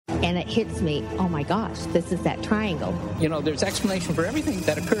and it hits me, oh my gosh, this is that triangle. You know, there's explanation for everything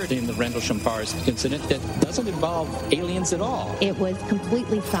that occurred in the Rendlesham Forest incident that doesn't involve aliens at all. It was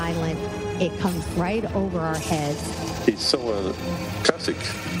completely silent. It comes right over our heads. He saw a classic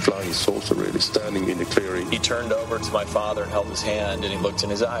flying saucer, really, standing in the clearing. He turned over to my father and held his hand, and he looked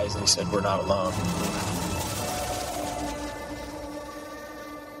in his eyes, and he said, "We're not alone."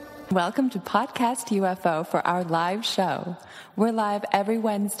 Welcome to Podcast UFO for our live show. We're live every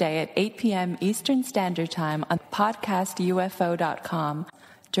Wednesday at 8 p.m. Eastern Standard Time on podcastufo.com.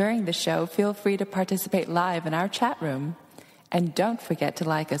 During the show, feel free to participate live in our chat room. And don't forget to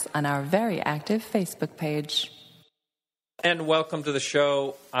like us on our very active Facebook page. And welcome to the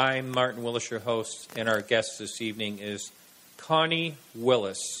show. I'm Martin Willis, your host, and our guest this evening is Connie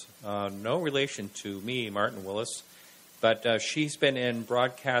Willis. No relation to me, Martin Willis. But she's been in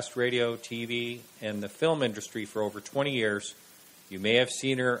broadcast radio, TV, and the film industry for over 20 years. You may have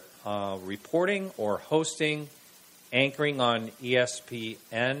seen her reporting or hosting, anchoring on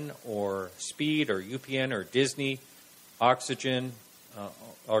ESPN or Speed or UPN or Disney, Oxygen,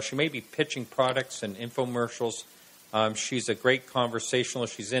 or she may be pitching products and infomercials. She's a great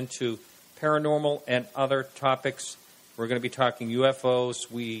conversationalist. She's into paranormal and other topics. We're going to be talking UFOs.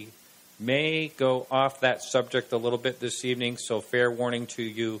 We may go off that subject a little bit this evening, so fair warning to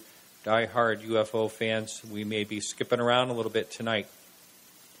you die-hard UFO fans. We may be skipping around a little bit tonight.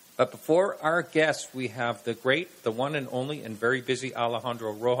 But before our guest, we have the great, the one and only, and very busy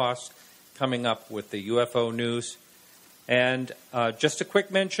Alejandro Rojas coming up with the UFO news. And just a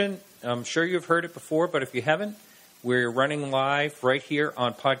quick mention, I'm sure you've heard it before, but if you haven't, we're running live right here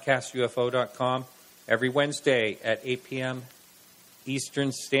on podcastufo.com every Wednesday at 8 p.m.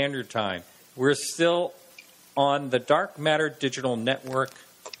 Eastern Standard Time. We're still on the Dark Matter Digital Network,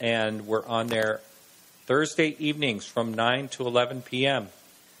 and we're on there Thursday evenings from 9 to 11 p.m.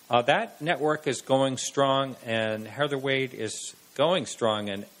 That network is going strong, and Heather Wade is going strong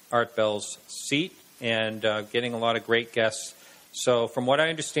in Art Bell's seat and getting a lot of great guests. So from what I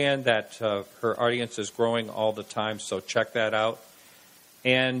understand, that her audience is growing all the time, so check that out.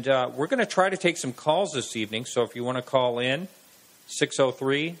 And we're going to try to take some calls this evening, so if you want to call in,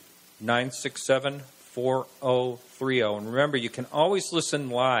 603-967-4030. And remember, you can always listen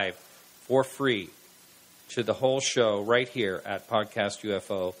live for free to the whole show right here at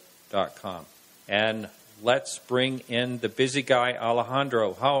podcastufo.com. And let's bring in the busy guy,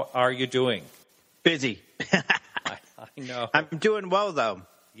 Alejandro. How are you doing? Busy. I know. I'm doing well, though.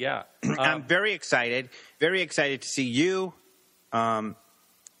 Yeah. I'm very excited to see you and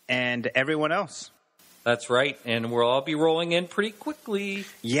everyone else. That's right, and we'll all be rolling in pretty quickly.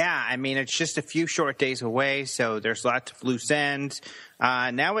 Yeah, I mean, it's just a few short days away, so there's lots of loose ends.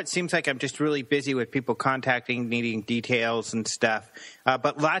 Now it seems like I'm just really busy with people contacting, needing details and stuff.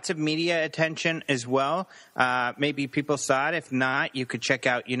 But lots of media attention as well. Maybe people saw it. If not, you could check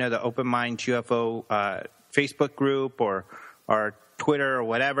out, the Open Mind UFO Facebook group or Twitter or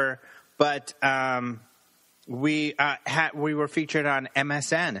whatever. But we were featured on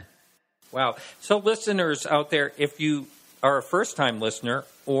MSN. Wow. So listeners out there, if you are a first-time listener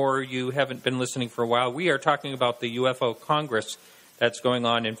or you haven't been listening for a while, we are talking about the UFO Congress that's going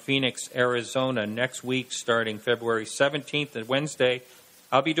on in Phoenix, Arizona next week starting February 17th and Wednesday.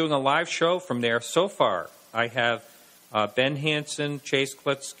 I'll be doing a live show from there. So far, I have Ben Hansen, Chase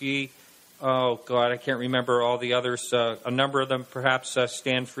Klitsky, oh, God, I can't remember all the others. A number of them, perhaps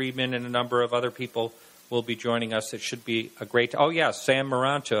Stan Friedman and a number of other people will be joining us. It should be a great... Oh, yeah, Sam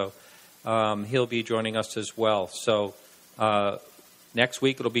Maranto. He'll be joining us as well. So next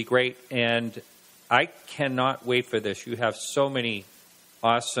week it'll be great. And I cannot wait for this. You have so many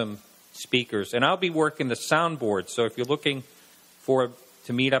awesome speakers. And I'll be working the soundboard. So if you're looking to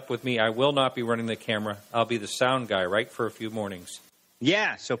meet up with me, I will not be running the camera. I'll be the sound guy, right, for a few mornings.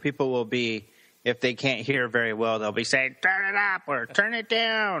 Yeah, so people will be, if they can't hear very well, they'll be saying, turn it up or turn it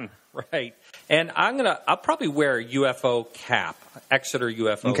down. Right. And I'll probably wear a UFO cap, Exeter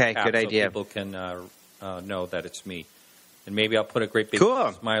UFO cap. Okay, good idea. So people can know that it's me. And maybe I'll put a great big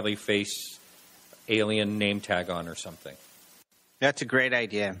smiley face alien name tag on or something. That's a great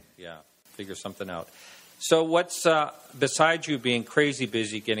idea. Yeah, figure something out. So what's, besides you being crazy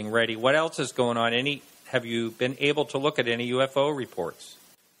busy getting ready, what else is going on? Have you been able to look at any UFO reports?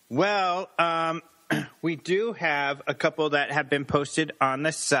 Well, we do have a couple that have been posted on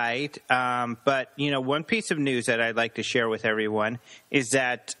the site, but, one piece of news that I'd like to share with everyone is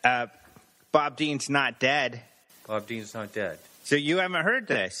that Bob Dean's not dead. Bob Dean's not dead. So you haven't heard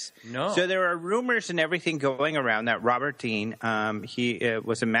this? No. So there are rumors and everything going around that Robert Dean, he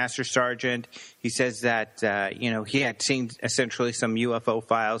was a master sergeant. He says that, he had seen essentially some UFO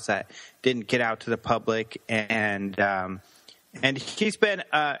files that didn't get out to the public. And he's been,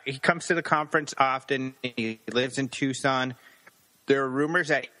 he comes to the conference often. He lives in Tucson. There are rumors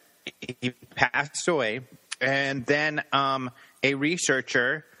that he passed away. And then a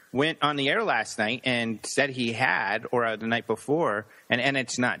researcher went on the air last night and said he had, or the night before, and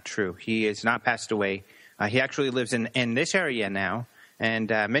it's not true. He has not passed away. He actually lives in this area now, and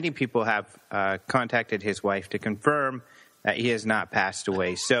many people have contacted his wife to confirm that he has not passed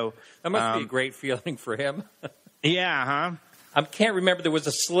away. So that must be a great feeling for him. Yeah, huh? I can't remember. There was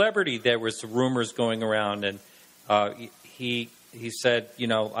a celebrity. There was rumors going around, and he said,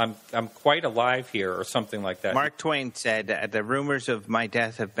 I'm quite alive here, or something like that. Mark Twain said, the rumors of my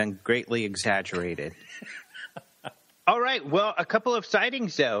death have been greatly exaggerated. All right. Well, a couple of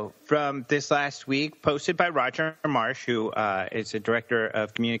sightings, though, from this last week, posted by Roger Marsh, who is the director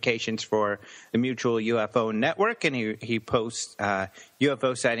of communications for the Mutual UFO Network, and he posts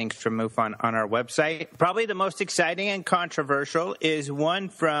UFO sightings from MUFON on our website. Probably the most exciting and controversial is one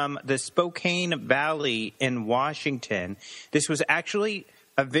from the Spokane Valley in Washington. This was actually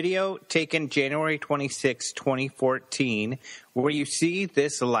a video taken January 26, 2014, where you see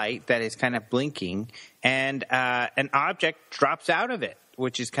this light that is kind of blinking, and an object drops out of it,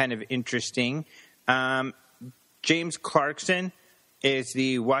 which is kind of interesting. James Clarkson is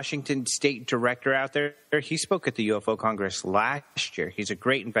the Washington State Director out there. He spoke at the UFO Congress last year. He's a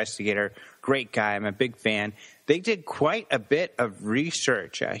great investigator, great guy. I'm a big fan. They did quite a bit of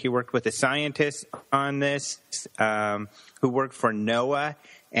research. He worked with a scientist on this who worked for NOAA,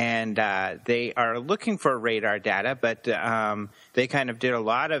 and they are looking for radar data, but they kind of did a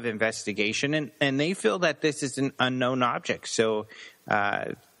lot of investigation, and they feel that this is an unknown object. So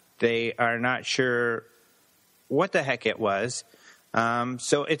they are not sure what the heck it was.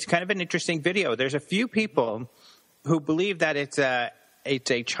 So it's kind of an interesting video. There's a few people who believe that it's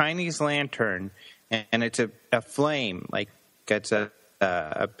a Chinese lantern, and it's a flame, like it's a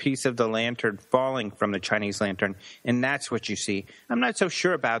piece of the lantern falling from the Chinese lantern, and that's what you see. I'm not so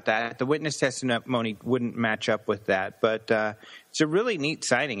sure about that. The witness testimony wouldn't match up with that, but it's a really neat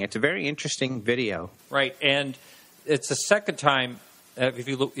sighting. It's a very interesting video. Right, and it's the second time. If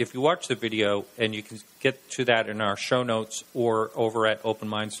you watch the video, and you can get to that in our show notes or over at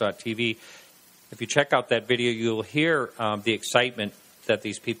openminds.tv, if you check out that video, you'll hear the excitement that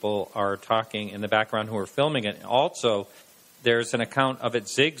these people are talking in the background who are filming it. Also, there's an account of it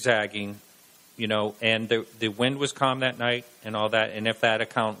zigzagging, and the wind was calm that night and all that. And if that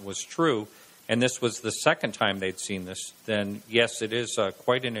account was true, and this was the second time they'd seen this, then yes, it is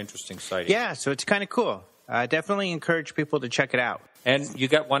quite an interesting sighting. Yeah, so it's kind of cool. Definitely encourage people to check it out. And you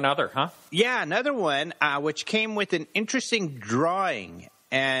got one other, huh? Yeah, another one, which came with an interesting drawing,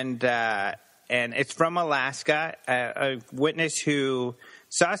 and it's from Alaska. A witness who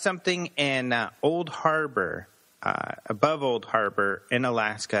saw something in Old Harbor, above Old Harbor in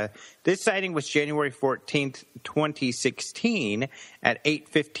Alaska. This sighting was January 14th, 2016 at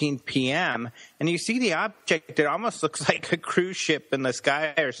 8:15 p.m. And you see the object. It almost looks like a cruise ship in the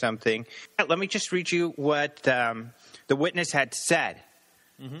sky or something. Let me just read you what the witness had said.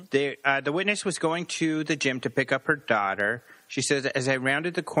 Mm-hmm. The witness was going to the gym to pick up her daughter. She says, as I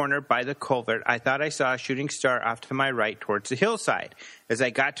rounded the corner by the culvert, I thought I saw a shooting star off to my right towards the hillside. As I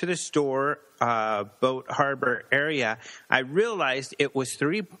got to the store boat harbor area, I realized it was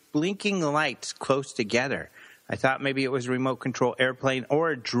 3 blinking lights close together. I thought maybe it was a remote control airplane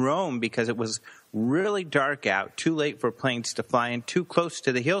or a drone because it was really dark out, too late for planes to fly, and too close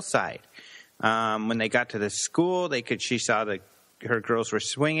to the hillside. When they got to the school, she saw her girls were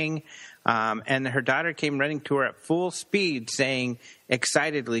swinging, and her daughter came running to her at full speed, saying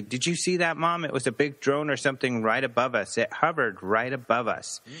excitedly, "Did you see that, Mom? It was a big drone or something right above us. It hovered right above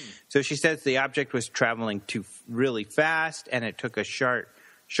us." So she says the object was traveling really fast, and it took a sharp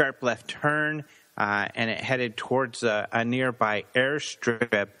left turn, and it headed towards a nearby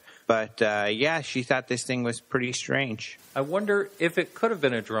airstrip. But she thought this thing was pretty strange. I wonder if it could have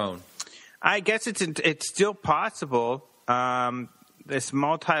been a drone. I guess it's still possible. This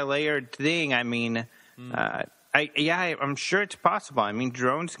multi-layered thing, I mean, I'm sure it's possible. I mean,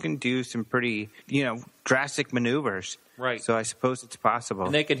 drones can do some pretty, drastic maneuvers. Right. So I suppose it's possible.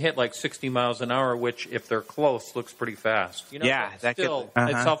 And they can hit like 60 miles an hour, which, if they're close, looks pretty fast.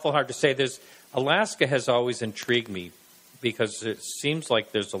 It's awful hard to say. Alaska has always intrigued me because it seems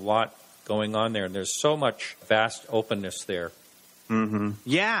like there's a lot going on there, and there's so much vast openness there. Mm-hmm.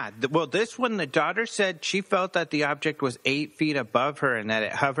 Yeah. Well, this one, the daughter said she felt that the object was 8 feet above her and that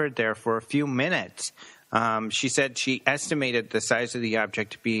it hovered there for a few minutes. She said she estimated the size of the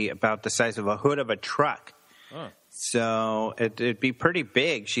object to be about the size of a hood of a truck. Oh. So it'd be pretty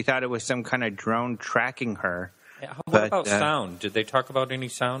big. She thought it was some kind of drone tracking her. What about sound? Did they talk about any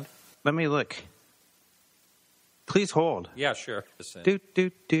sound? Let me look. Please hold. Yeah, sure. Do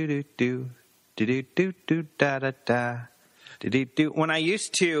do do do do do do do da da da. When I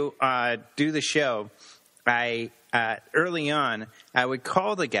used to do the show, I early on I would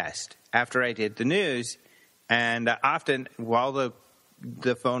call the guest after I did the news, and often while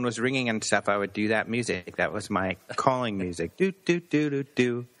the phone was ringing and stuff, I would do that music. That was my calling music. Do do do do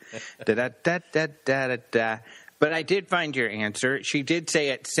do da da da da da da. But I did find your answer. She did say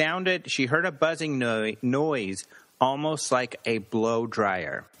it sounded. She heard a buzzing noise, almost like a blow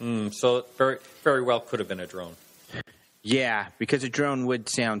dryer. So it very, very well could have been a drone. Yeah, because a drone would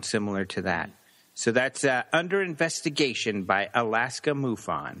sound similar to that. So that's Under Investigation by Alaska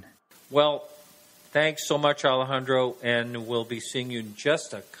MUFON. Well, thanks so much, Alejandro, and we'll be seeing you in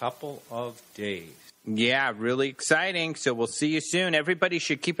just a couple of days. Yeah, really exciting. So we'll see you soon. Everybody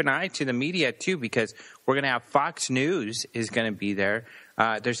should keep an eye to the media, too, because we're going to have Fox News is going to be there.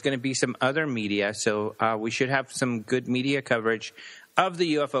 There's going to be some other media, so we should have some good media coverage of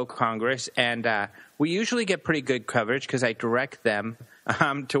the UFO Congress. And we usually get pretty good coverage because I direct them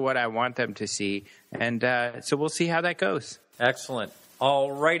to what I want them to see. And so we'll see how that goes. Excellent.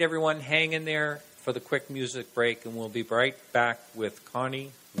 All right, everyone, hang in there for the quick music break, and we'll be right back with Connie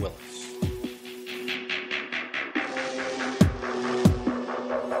Willis.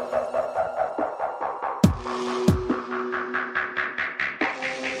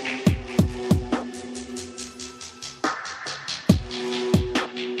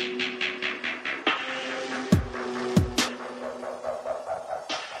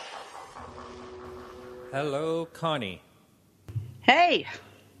 Hello, Connie. Hey.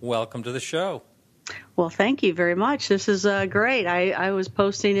 Welcome to the show. Well, thank you very much. This is great. I was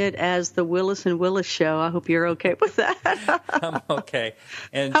posting it as the Willis and Willis show. I hope you're okay with that. I'm okay.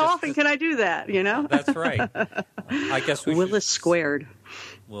 And how often can I do that, you know? That's right. I guess we Willis squared.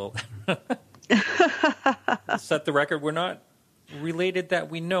 Well, set the record. We're not related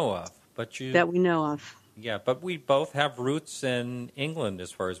that we know of. That we know of. Yeah, but we both have roots in England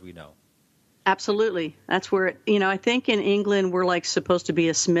as far as we know. Absolutely. That's where, I think in England we're like supposed to be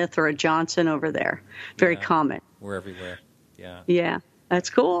a Smith or a Johnson over there. Very common. We're everywhere. Yeah. Yeah.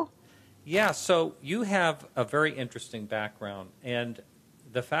 That's cool. Yeah. So you have a very interesting background. And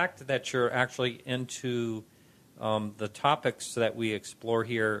the fact that you're actually into the topics that we explore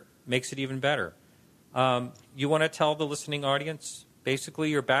here makes it even better. You want to tell the listening audience basically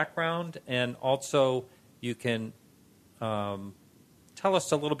your background, and also you can tell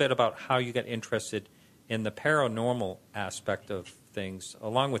us a little bit about how you got interested in the paranormal aspect of things,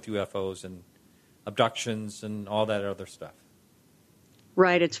 along with UFOs and abductions and all that other stuff.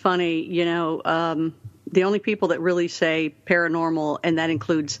 Right. It's funny, the only people that really say paranormal, and that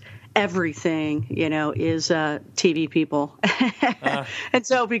includes everything, is TV people. And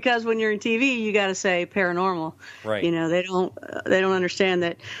so because when you're in TV, you got to say paranormal. Right. They don't understand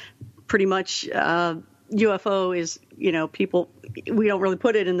that pretty much UFO is, people, we don't really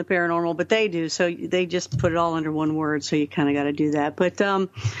put it in the paranormal, but they do. So they just put it all under one word. So you kind of got to do that. But,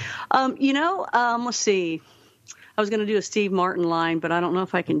 let's see. I was going to do a Steve Martin line, but I don't know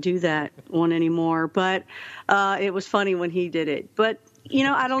if I can do that one anymore. But it was funny when he did it. But,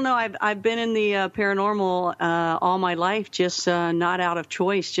 I don't know. I've been in the paranormal all my life, just not out of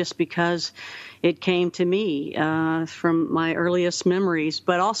choice, just because it came to me from my earliest memories.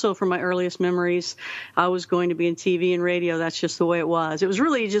 But also from my earliest memories, I was going to be in TV and radio. That's just the way it was. It was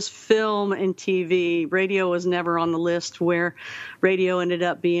really just film and TV. Radio was never on the list, where radio ended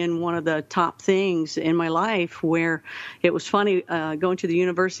up being one of the top things in my life, where it was funny. Going to the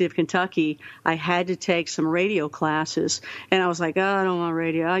University of Kentucky, I had to take some radio classes. And I was like, I don't want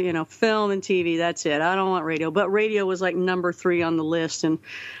radio. Film and TV, that's it. I don't want radio. But radio was like number 3 on the list. And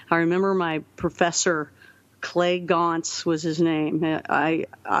I remember my professor, Clay Gauntz was his name. I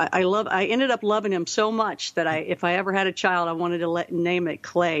ended up loving him so much that if I ever had a child, I wanted to name it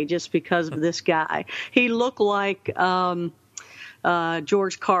Clay, just because of this guy. He looked like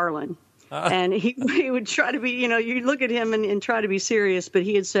George Carlin. And he would try to be, you look at him and try to be serious. But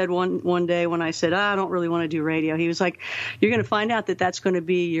he had said one day when I said, I don't really want to do radio, he was like, you're going to find out that that's going to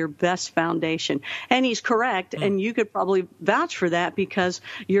be your best foundation. And he's correct. And you could probably vouch for that, because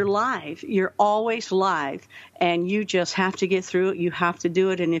you're live. You're always live. and you just have to get through it. You have to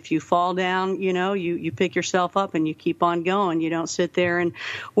do it. And if you fall down, you pick yourself up and you keep on going. You don't sit there and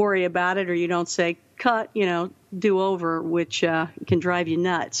worry about it, or you don't say, cut, do over, which can drive you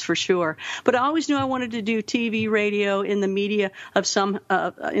nuts for sure. But I always knew I wanted to do TV, radio, in the media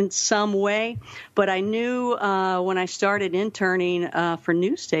in some way. But I knew when I started interning for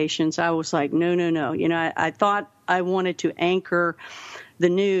news stations, I was like, no. I thought I wanted to anchor the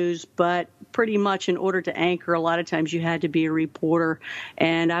news, but pretty much in order to anchor, a lot of times you had to be a reporter.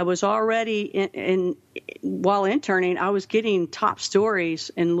 And I was already while interning, I was getting top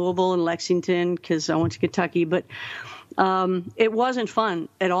stories in Louisville and Lexington because I went to Kentucky. But it wasn't fun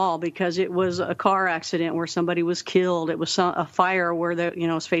at all because it was a car accident where somebody was killed. It was a fire where it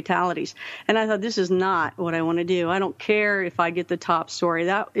was fatalities. And I thought, this is not what I want to do. I don't care if I get the top story.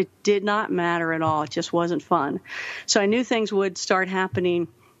 It did not matter at all. It just wasn't fun. So I knew things would start happening.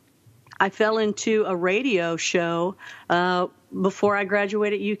 I fell into a radio show before I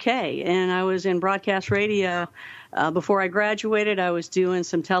graduated at UK, and I was in broadcast radio. Before I graduated, I was doing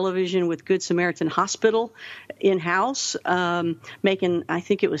some television with Good Samaritan Hospital in-house, making, I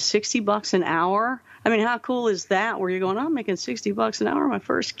think it was $60 an hour. I mean, how cool is that, where you're going, I'm making $60 an hour, my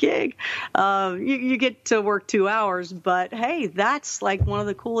first gig. You get to work 2 hours, but hey, that's like one of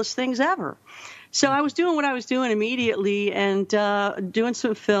the coolest things ever. So I was doing what I was doing immediately and doing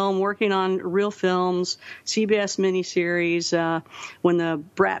some film, working on real films, CBS miniseries. When the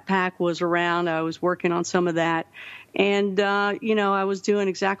Brat Pack was around, I was working on some of that. And, I was doing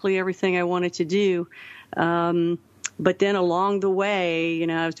exactly everything I wanted to do. But then along the way,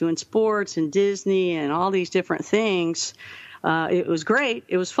 I was doing sports and Disney and all these different things. It was great.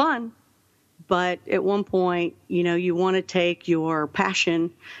 It was fun. But at one point, you want to take your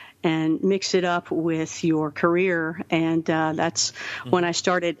passion and mix it up with your career. And that's when I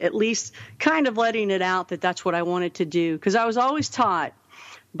started at least kind of letting it out that that's what I wanted to do. Because I was always taught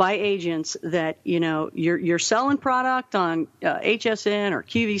by agents that, you're selling product on HSN or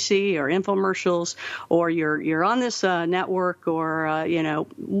QVC or infomercials, or you're on this network or,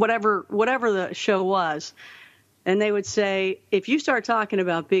 whatever the show was. And they would say, if you start talking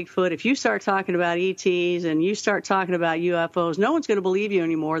about Bigfoot, if you start talking about ETs, and you start talking about UFOs, no one's going to believe you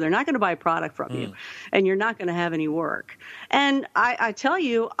anymore. They're not going to buy product from you, and you're not going to have any work. And I tell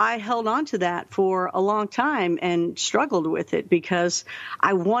you, I held on to that for a long time and struggled with it because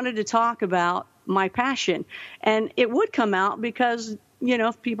I wanted to talk about my passion. And it would come out because,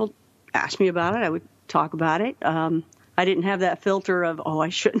 if people asked me about it, I would talk about it. I didn't have that filter of, I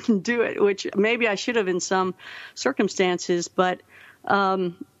shouldn't do it, which maybe I should have in some circumstances. But,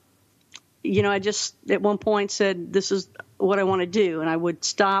 I just at one point said, this is what I want to do. And I would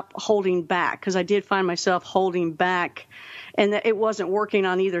stop holding back because I did find myself holding back, and that it wasn't working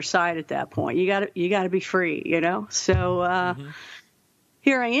on either side at that point. You got to be free, So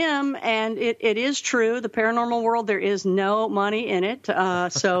here I am, and it is true. The paranormal world, there is no money in it.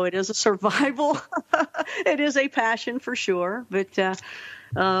 So it is a survival. It is a passion for sure, but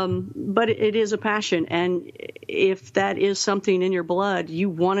it is a passion. And if that is something in your blood, you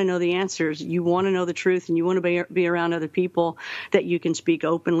want to know the answers. You want to know the truth, and you want to be around other people that you can speak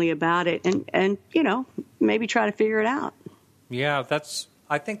openly about it and maybe try to figure it out. Yeah,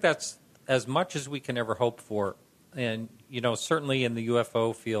 I think that's as much as we can ever hope for. And, certainly in the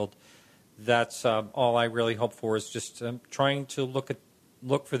UFO field, that's all I really hope for is just trying to look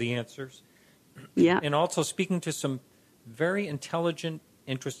for the answers. Yeah. And also speaking to some very intelligent,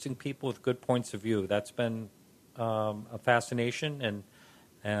 interesting people with good points of view. That's been a fascination,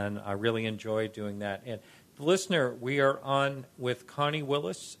 and I really enjoy doing that. And the listener, we are on with Connie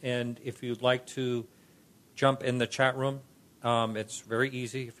Willis, and if you'd like to jump in the chat room, it's very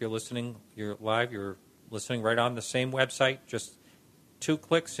easy. If you're listening, you're live, you're listening right on the same website, just 2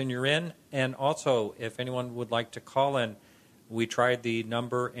 clicks and you're in. And also, if anyone would like to call in, we tried the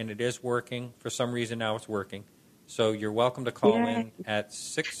number and it is working. For some reason now it's working. So you're welcome to call in at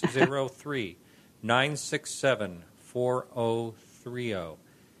 603-967-4030.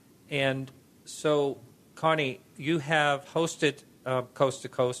 And so, Connie, you have hosted Coast to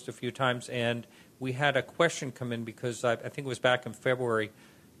Coast a few times, and we had a question come in because I think it was back in February.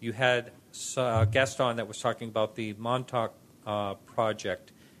 You had a guest on that was talking about the Montauk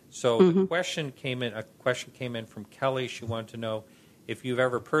project. So the question came in from Kelly. She wanted to know if you've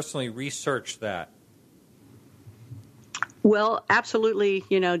ever personally researched that. Well, absolutely.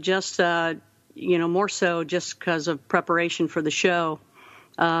 Just more so just because of preparation for the show.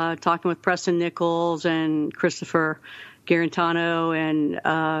 Talking with Preston Nichols and Christopher Garantano and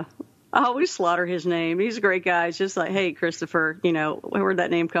I always slaughter his name. He's a great guy. It's just like, hey, Christopher, where'd that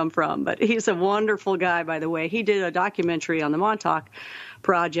name come from? But he's a wonderful guy, by the way. He did a documentary on the Montauk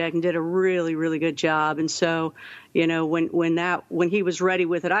Project and did a really, really good job. And so, when he was ready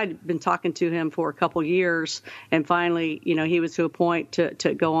with it, I'd been talking to him for a couple years, and finally, he was to a point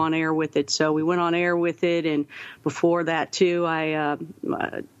to go on air with it. So we went on air with it, and before that too, I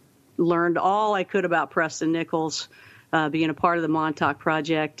learned all I could about Preston Nichols, being a part of the Montauk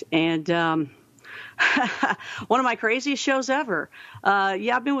Project, and one of my craziest shows ever.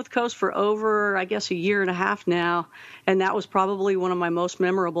 I've been with Coast for over, I guess, a year and a half now, and that was probably one of my most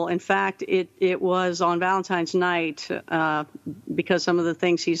memorable. In fact, it was on Valentine's night, because some of the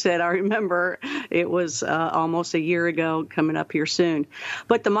things he said, I remember. It was almost a year ago, coming up here soon.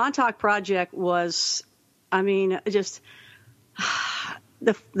 But the Montauk Project was, just...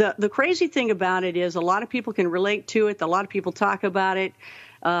 The crazy thing about it is a lot of people can relate to it. A lot of people talk about it.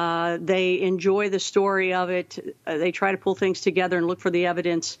 They enjoy the story of it. They try to pull things together and look for the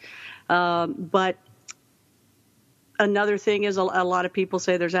evidence. But another thing is a lot of people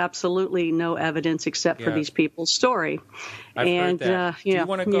say there's absolutely no evidence except for these people's story. I've heard that. Do you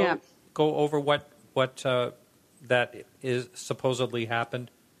want to go over what that is supposedly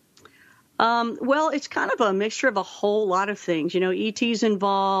happened? Well, it's kind of a mixture of a whole lot of things. ET's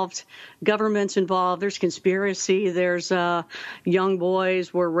involved, government's involved, there's conspiracy, there's young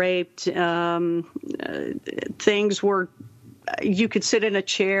boys were raped, things were, you could sit in a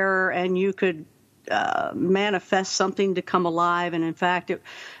chair and you could manifest something to come alive. And in fact, at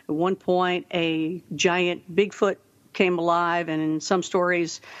one point, a giant Bigfoot came alive, and in some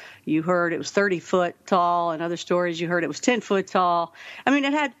stories you heard it was 30 foot tall, and other stories you heard it was 10 foot tall.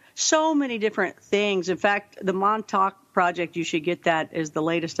 It had so many different things. In fact, the Montauk Project, you should get that as the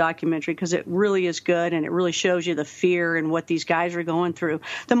latest documentary, because it really is good, and it really shows you the fear and what these guys are going through.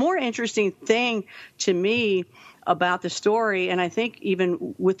 The more interesting thing to me about the story, and I think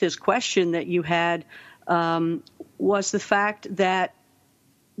even with this question that you had, was the fact that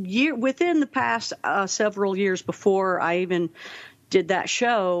within the past several years before I even did that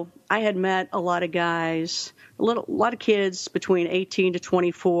show, I had met a lot of guys, a lot of kids between 18 to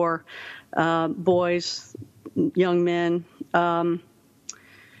 24, boys, young men,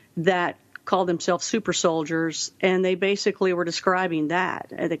 that called themselves super soldiers, and they basically were describing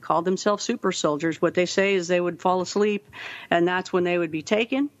that. They called themselves super soldiers. What they say is they would fall asleep, and that's when they would be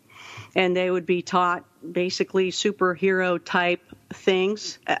taken, and they would be taught basically superhero type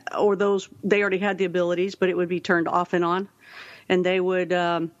things, or those, they already had the abilities, but it would be turned off and on. And they would,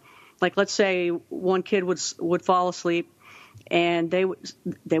 like, let's say one kid would fall asleep, and they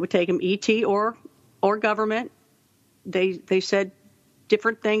would take him, ET or government. They said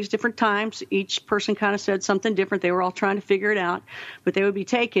different things, different times. Each person kind of said something different. They were all trying to figure it out, but they would be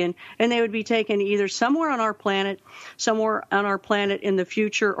taken, and they would be taken either somewhere on our planet in the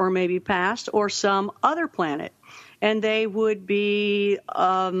future, or maybe past, or some other planet, and they would be.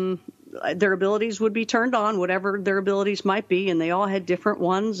 Their abilities would be turned on, whatever their abilities might be, and they all had different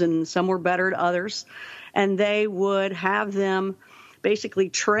ones, and some were better than others. And they would have them basically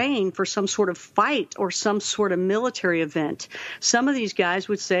train for some sort of fight or some sort of military event. Some of these guys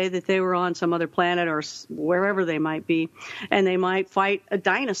would say that they were on some other planet or wherever they might be, and they might fight a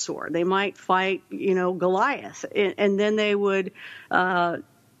dinosaur. They might fight, Goliath. And then they would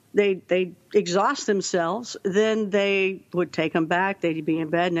they exhaust themselves, then they would take them back. They'd be in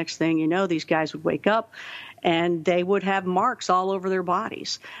bed. Next thing you know, these guys would wake up, and they would have marks all over their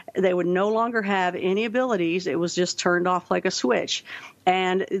bodies. They would no longer have any abilities. It was just turned off like a switch.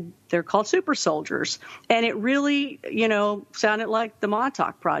 And they're called super soldiers. And it really, sounded like the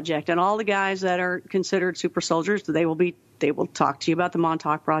Montauk Project. And all the guys that are considered super soldiers, they will talk to you about the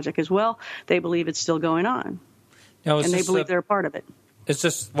Montauk Project as well. They believe it's still going on. Now, and they believe they're a part of it. Is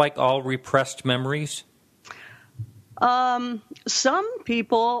this like all repressed memories? Some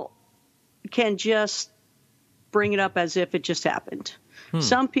people can just bring it up as if it just happened.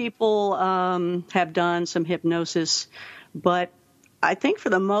 Some people have done some hypnosis, but I think for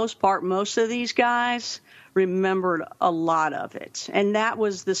the most part, most of these guys remembered a lot of it. And that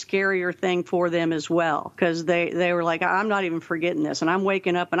was the scarier thing for them as well, because they were like, I'm not even forgetting this. And I'm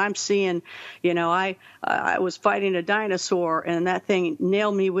waking up and I'm seeing, I was fighting a dinosaur, and that thing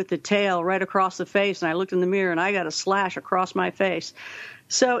nailed me with the tail right across the face. And I looked in the mirror and I got a slash across my face.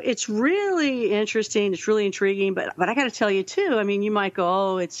 So it's really interesting. It's really intriguing. But I got to tell you, too, you might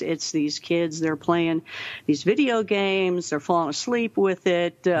go, it's these kids. They're playing these video games. They're falling asleep with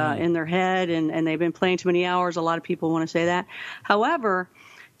it in their head, and they've been playing too many hours. A lot of people want to say that. However,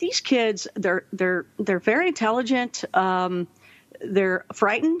 these kids, they're very intelligent. They're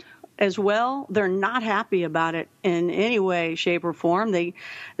frightened. as well. They're not happy about it in any way, shape, or form. They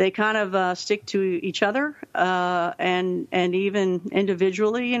kind of stick to each other, and even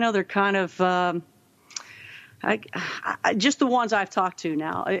individually, they're kind of just the ones I've talked to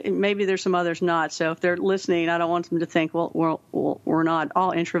now. Maybe there's some others not. So if they're listening, I don't want them to think, well, we're not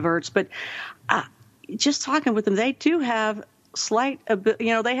all introverts. But just talking with them, they do have they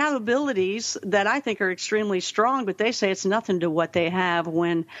have abilities that I think are extremely strong, but they say it's nothing to what they have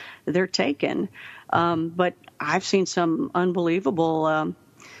when they're taken. But I've seen some unbelievable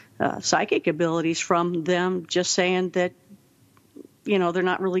psychic abilities from them, just saying that, they're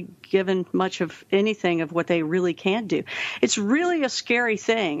not really given much of anything of what they really can do. It's really a scary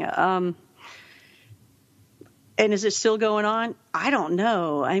thing. And is it still going on? I don't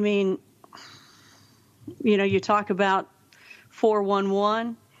know. I mean, you talk about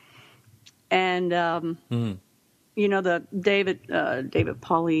 411 and, the David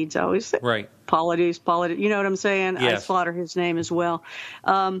Paulides, I always say. Right. Paulides, you know what I'm saying? Yes. I slaughter his name as well.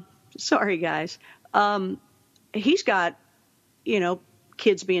 Sorry, guys. He's got,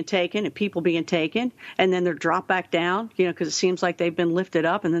 kids being taken and people being taken, and then they're dropped back down, because it seems like they've been lifted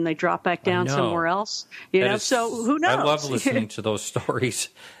up and then they drop back down somewhere else, so who knows? I love listening to those stories.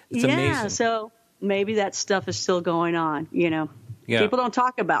 It's amazing. So maybe that stuff is still going on, Yeah. People don't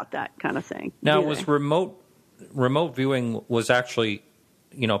talk about that kind of thing. Now, was remote viewing was actually,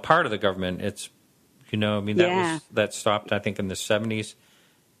 part of the government. It's, that stopped, I think, in the 70s,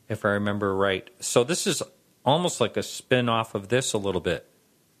 if I remember right. So this is almost like a spin-off of this a little bit.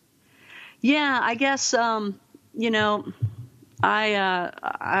 Yeah, I guess, I've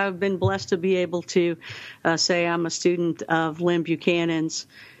been blessed to be able to say I'm a student of Lynn Buchanan's,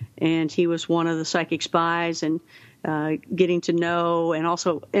 and he was one of the psychic spies, and getting to know and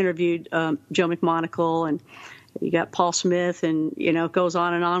also interviewed Joe McMonagle, and you got Paul Smith, and, it goes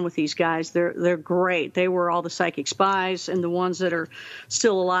on and on with these guys. They're great. They were all the psychic spies and the ones that are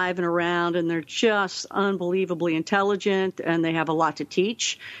still alive and around, and they're just unbelievably intelligent, and they have a lot to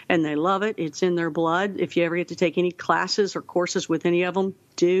teach, and they love it. It's in their blood. If you ever get to take any classes or courses with any of them,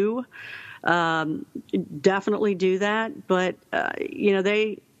 do. Definitely do that. But,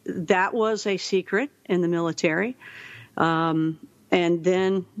 that was a secret in the military. And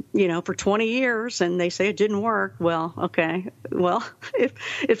then, for 20 years, and they say it didn't work. Well, okay. Well,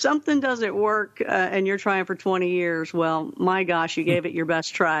 if something doesn't work and you're trying for 20 years, well, my gosh, you gave it your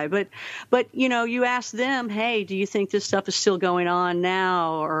best try. But you ask them, hey, do you think this stuff is still going on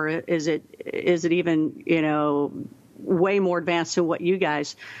now, or is it even, way more advanced than what you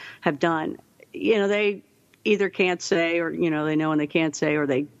guys have done? They either can't say, or they know and they can't say, or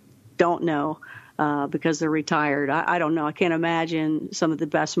they don't know. Because they're retired. I don't know. I can't imagine some of the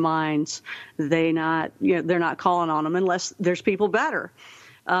best minds. They're not calling on them unless there's people better.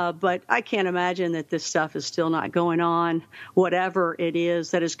 But I can't imagine that this stuff is still not going on, whatever it is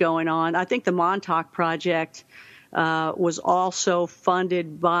that is going on. I think the Montauk Project was also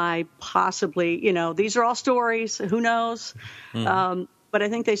funded by possibly, these are all stories. Who knows? But I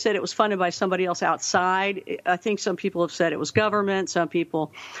think they said it was funded by somebody else outside. I think some people have said it was government. Some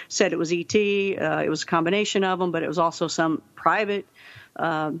people said it was ET. It was a combination of them, but it was also some private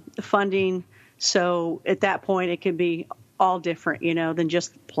funding. So at that point, it can be all different, than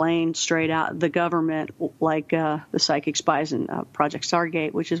just plain straight out the government, like the Psychic Spies and Project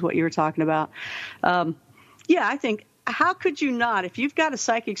Stargate, which is what you were talking about. I think, how could you not? If you've got a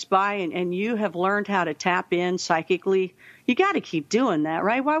psychic spy and you have learned how to tap in psychically, you got to keep doing that,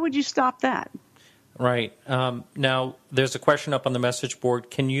 right? Why would you stop that? Right. Now, there's a question up on the message board.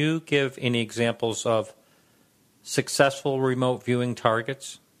 Can you give any examples of successful remote viewing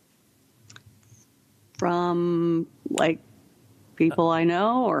targets? From, people I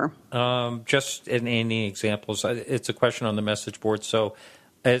know, or? Just in any examples. It's a question on the message board, so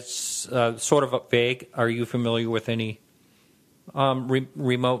it's sort of vague. Are you familiar with any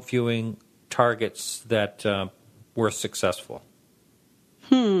remote viewing targets that were successful?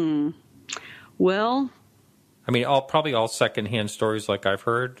 Well, I mean, probably all secondhand stories, like I've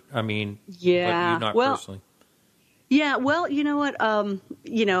heard. I mean, yeah. But you not personally. Yeah, well, you know what?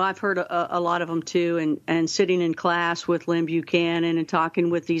 I've heard a lot of them too, and sitting in class with Lynn Buchanan and talking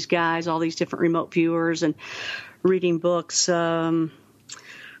with these guys, all these different remote viewers, and reading books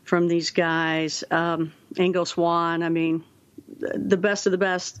from these guys, Ingo Swann. I mean, the best of the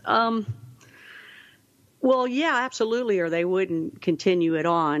best. Well, yeah, absolutely, or they wouldn't continue it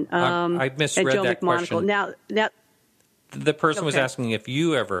on. I misread Joe that question. Now, the person was asking if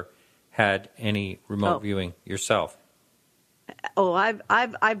you ever had any remote viewing yourself. Oh,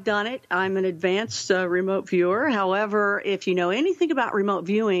 I've done it. I'm an advanced remote viewer. However, if you know anything about remote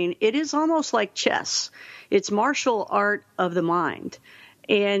viewing, it is almost like chess. It's martial art of the mind.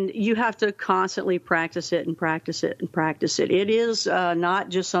 And you have to constantly practice it and practice it and practice it. It is not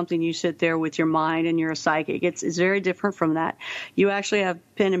just something you sit there with your mind and you're a psychic. It's very different from that. You actually have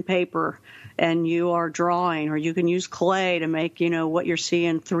pen and paper and you are drawing, or you can use clay to make, what you're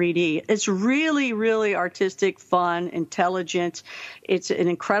seeing 3D. It's really, really artistic, fun, intelligent. It's an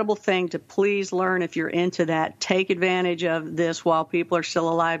incredible thing to please learn if you're into that. Take advantage of this while people are still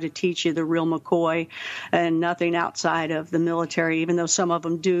alive to teach you the real McCoy and nothing outside of the military, even though some of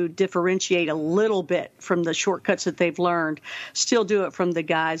them do differentiate a little bit from the shortcuts that they've learned. Still do it from the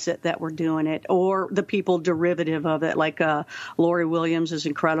guys that were doing it, or the people derivative of it, like Lori Williams is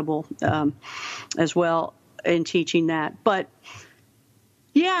incredible as well in teaching that. But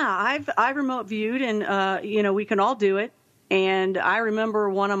yeah, I've remote viewed, and we can all do it. And I remember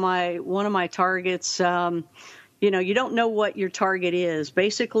one of my targets. You don't know what your target is.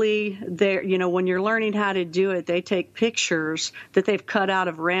 Basically, when you're learning how to do it, they take pictures that they've cut out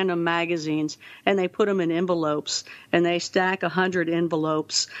of random magazines and they put them in envelopes, and they stack 100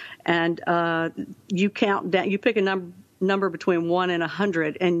 envelopes, and you count down. You pick a number between 1 and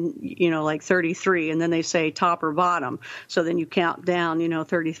 100, and like 33, and then they say top or bottom. So then you count down,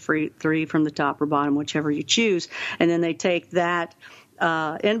 33 from the top or bottom, whichever you choose, and then they take that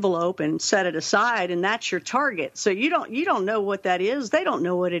envelope and set it aside, and that's your target. So you don't know what that is. They don't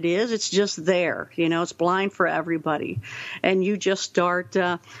know what it is. It's just there. It's blind for everybody, and you just start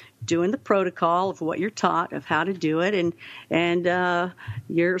doing the protocol of what you're taught of how to do it, and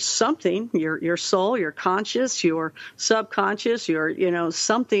your something, your soul, your conscious, your subconscious, your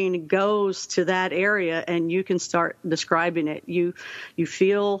something goes to that area, and you can start describing it. You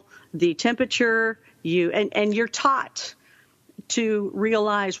feel the temperature, and you're taught to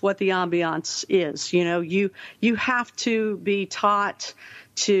realize what the ambiance is. You have to be taught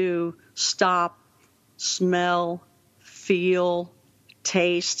to stop, smell, feel,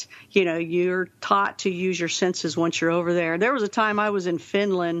 taste. You're taught to use your senses once you're over there. There was a time I was in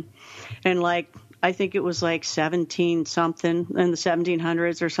Finland, and I think it was 17 something in the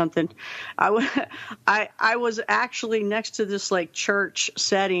 1700s or something. I was actually next to this church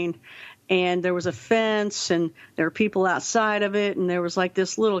setting, and there was a fence, and there were people outside of it, and there was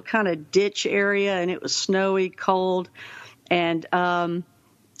this little kind of ditch area, and it was snowy, cold, and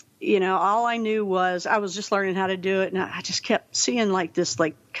all I knew was I was just learning how to do it, and I just kept seeing this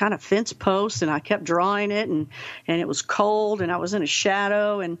kind of fence post, and I kept drawing it, and it was cold, and I was in a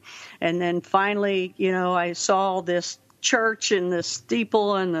shadow, and then finally, I saw this church and the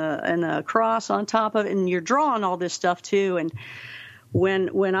steeple and the cross on top of it, and you're drawing all this stuff too, and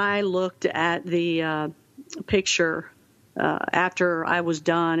when I looked at the picture after I was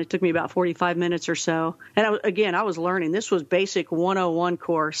done, it took me about 45 minutes or so. And I was learning. This was basic 101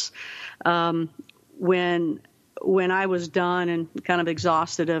 course. When I was done and kind of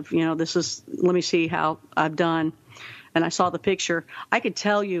exhausted of, let me see how I've done. And I saw the picture, I could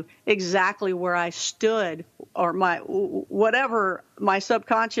tell you exactly where I stood, or whatever my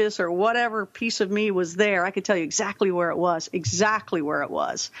subconscious or whatever piece of me was there. I could tell you exactly where it was.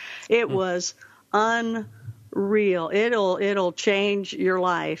 It was unreal. It'll change your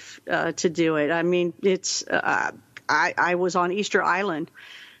life to do it. I mean, it's I was on Easter Island.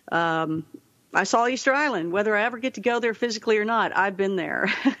 I saw Easter Island. Whether I ever get to go there physically or not, I've been there.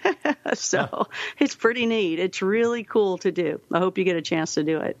 So It's pretty neat. It's really cool to do. I hope you get a chance to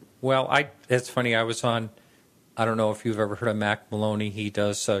do it. Well, it's funny. I was on, I don't know if you've ever heard of Mac Maloney. He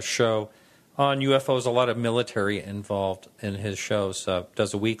does a show on UFOs, a lot of military involved in his shows,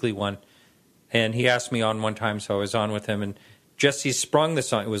 does a weekly one. And he asked me on one time, so I was on with him, and just he sprung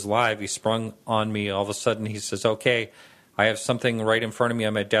this on, it was live, he sprung on me all of a sudden. He says, okay, I have something right in front of me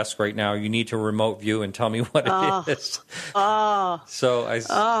on my desk right now. You need to remote view and tell me what it is. So I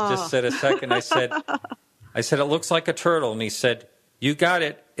just said a second. I said, it looks like a turtle. And he said, you got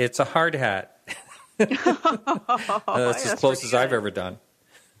it. It's a hard hat. That's as close as I've ever done.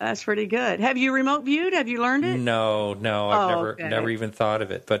 That's pretty good. Have you remote viewed? Have you learned it? No. I've never even thought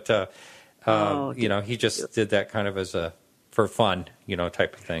of it. But, he just did that kind of for fun,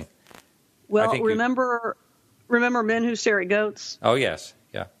 type of thing. Well, Remember Men Who Stare at Goats? Oh yes,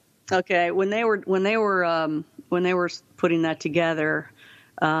 yeah. Okay, when they were putting that together,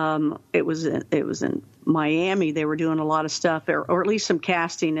 it was in Miami. They were doing a lot of stuff, or at least some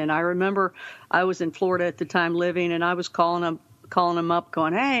casting. And I remember I was in Florida at the time living, and I was calling calling them up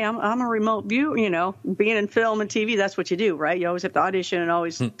going, hey, I'm a remote viewer, you know, being in film and TV, that's what you do, right? You always have to audition and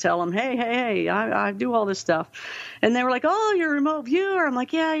always tell them, hey, I do all this stuff. And they were like, oh, you're a remote viewer. I'm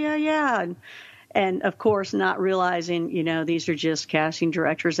like, yeah. And of course, not realizing, you know, these are just casting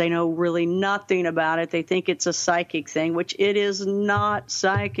directors. They know really nothing about it. They think it's a psychic thing, which it is not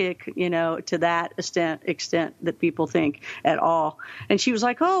psychic, you know, to that extent that people think at all. And she was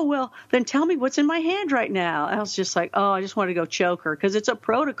like, oh, well, then tell me what's in my hand right now. I was just like, oh, I just wanted to go choke her because it's a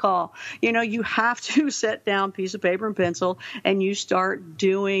protocol. You know, you have to set down a piece of paper and pencil and you start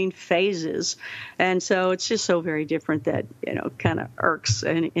doing phases. And so it's just so very different that, you know, kind of irks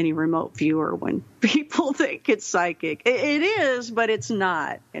any remote viewer when people think it's psychic. It is, but it's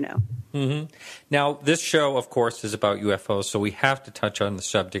not, you know. Mm-hmm. Now, this show, of course, is about UFOs, so we have to touch on the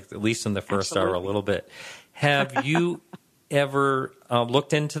subject, at least in the first hour, a little bit. Have you ever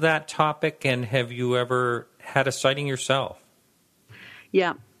looked into that topic, and have you ever had a sighting yourself?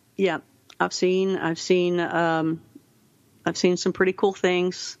 Yeah. I've seen some pretty cool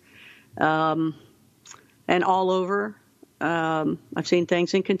things, and all over. I've seen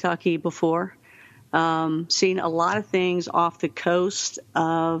things in Kentucky before. Seen a lot of things off the coast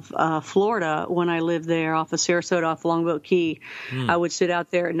of Florida when I lived there, off of Sarasota, off Longboat Key. I would sit out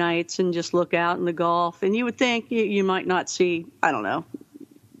there at nights and just look out in the Gulf. And you would think you might not see, I don't know,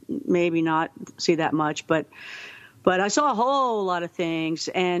 maybe not see that much, but I saw a whole lot of things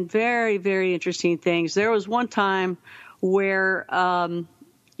and very, very interesting things. There was one time where,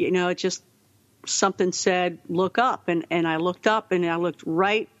 you know, it just something said, look up. And I looked up and I looked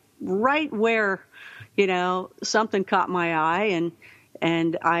right where, you know, something caught my eye,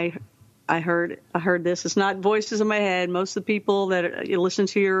 and I heard this. It's not voices in my head. Most of the people that listen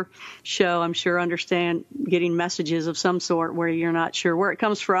to your show, I'm sure, understand getting messages of some sort where you're not sure where it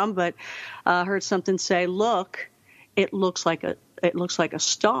comes from. But I heard something say, "Look, it looks like a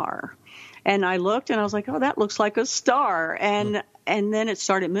star." And I looked, and I was like, "Oh, that looks like a star." And then it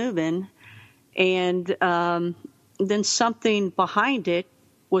started moving, and then something behind it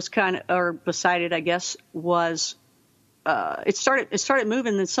was or beside it, I guess, was it started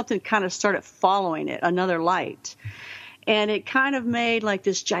moving, then something kind of started following it, another light. And it kind of made like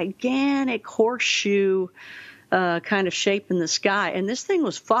this gigantic horseshoe kind of shape in the sky. And this thing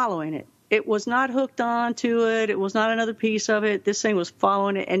was following it. It was not hooked on to it. It was not another piece of it. This thing was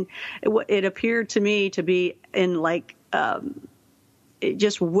following it. And it appeared to me to be in like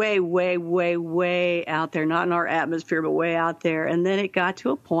just way, way, way, way out there, not in our atmosphere, but way out there. And then it got to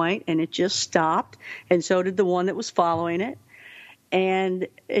a point and it just stopped. And so did the one that was following it. And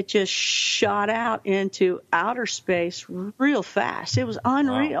it just shot out into outer space real fast. It was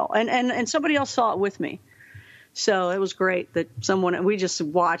unreal. Wow. And somebody else saw it with me. So it was great that we just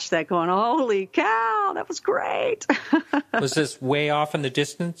watched that going, holy cow, that was great. Was this way off in the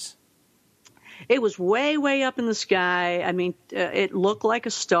distance? It was way, way up in the sky. I mean, it looked like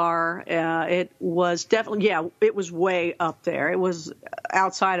a star. It was definitely, it was way up there. It was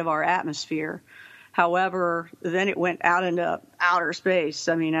outside of our atmosphere. However, then it went out into outer space.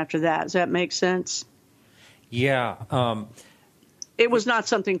 I mean, after that, does that make sense? Yeah. It was not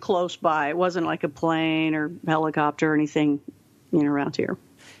something close by. It wasn't like a plane or helicopter or anything, you know, around here.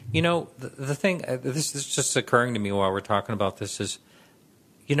 You know, the thing, this is just occurring to me while we're talking about this is,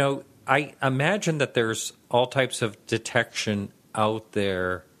 you know, I imagine that there's all types of detection out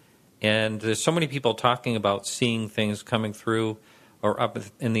there, and there's so many people talking about seeing things coming through or up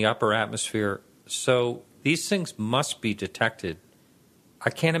in the upper atmosphere. So these things must be detected.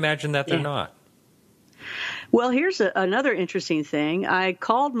 I can't imagine that they're not. Well, here's another interesting thing. I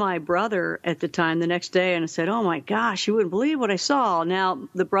called my brother at the time the next day, and I said, oh, my gosh, you wouldn't believe what I saw. Now,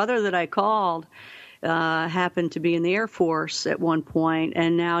 the brother that I called happened to be in the Air Force at one point,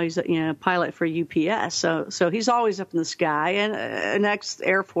 and now he's a pilot for UPS. So he's always up in the sky, and an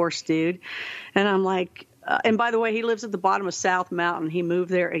ex-Air Force dude. And I'm like, and by the way, he lives at the bottom of South Mountain. He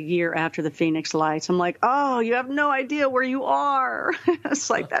moved there a year after the Phoenix Lights. I'm like, oh, you have no idea where you are. It's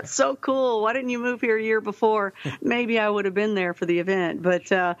like, that's so cool. Why didn't you move here a year before? Maybe I would have been there for the event.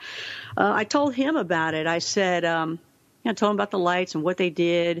 But I told him about it. I said, I told him about the lights and what they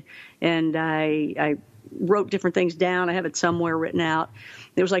did, and I wrote different things down. I have it somewhere written out.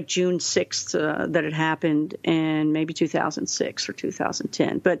 It was like June 6th that it happened, and maybe 2006 or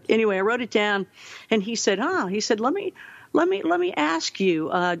 2010. But anyway, I wrote it down, and he said, let me ask you,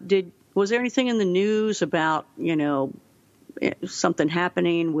 was there anything in the news about, you know, something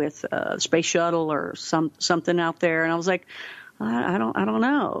happening with Space Shuttle or something out there? And I was like, I don't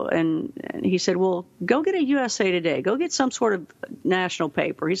know. And he said, well, go get a USA Today. Go get some sort of national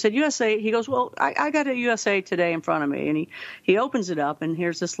paper. He said, USA. He goes, well, I got a USA Today in front of me. And he opens it up, and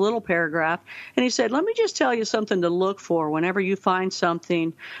here's this little paragraph. And he said, let me just tell you something to look for whenever you find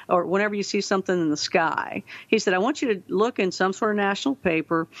something or whenever you see something in the sky. He said, I want you to look in some sort of national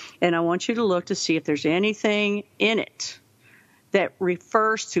paper, and I want you to look to see if there's anything in it that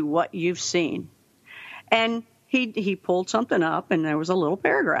refers to what you've seen. And he pulled something up, and there was a little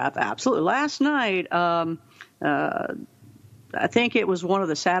paragraph. Absolutely. Last night, I think it was one of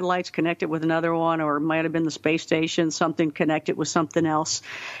the satellites connected with another one, or it might have been the space station, something connected with something else.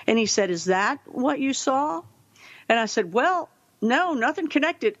 And he said, is that what you saw? And I said, well, no, nothing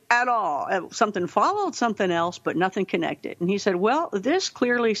connected at all. Something followed something else, but nothing connected. And he said, well, this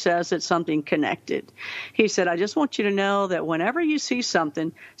clearly says it's something connected. He said, I just want you to know that whenever you see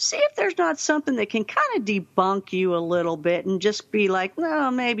something, see if there's not something that can kind of debunk you a little bit and just be like,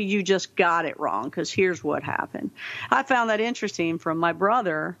 no, maybe you just got it wrong, because here's what happened. I found that interesting from my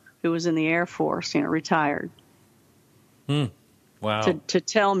brother, who was in the Air Force, retired. Wow. To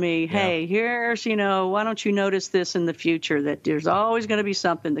tell me, hey, here's, why don't you notice this in the future, that there's always going to be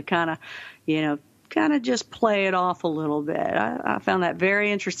something to kind of just play it off a little bit. I found that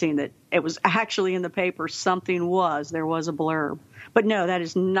very interesting, that it was actually in the paper, there was a blurb. But no, that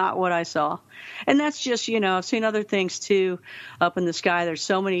is not what I saw. And that's just, I've seen other things too up in the sky. There's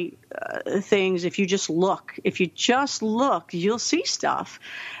so many things. If you just look, you'll see stuff.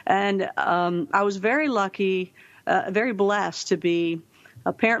 And I was very lucky, very blessed to be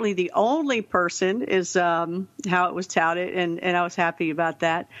apparently the only person, is how it was touted, and I was happy about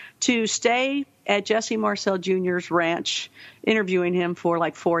that, to stay at Jesse Marcel Jr.'s ranch interviewing him for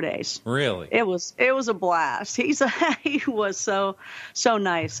like 4 days. Really? It was a blast. He was so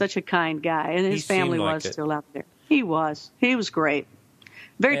nice, such a kind guy, and his family was still out there. He was great.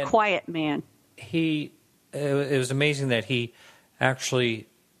 Very quiet man. It was amazing that he actually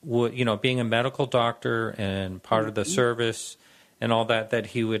would, being a medical doctor and part of the service and all that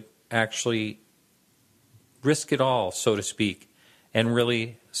he would actually risk it all, so to speak, and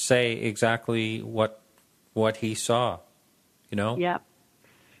really say exactly what he saw, Yeah.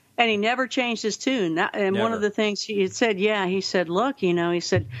 And he never changed his tune. And Never. One of the things he had said, he said, look, he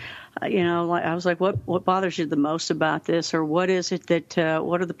said, I was like, what bothers you the most about this? Or what is it that,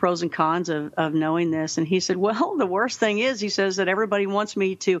 what are the pros and cons of knowing this? And he said, well, the worst thing is, he says, that everybody wants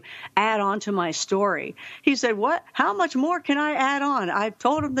me to add on to my story. He said, how much more can I add on? I've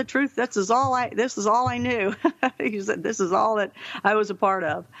told him the truth. This is all I knew. He said, this is all that I was a part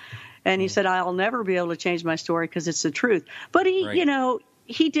of. And he said, I'll never be able to change my story because it's the truth. But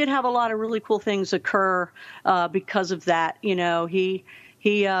he did have a lot of really cool things occur because of that.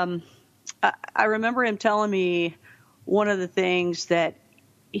 I remember him telling me one of the things that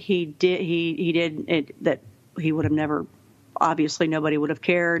he did that he would have never, obviously nobody would have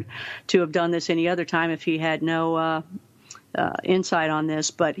cared to have done this any other time if he had no insight on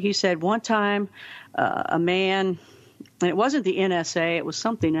this. But he said one time a man, and it wasn't the NSA, it was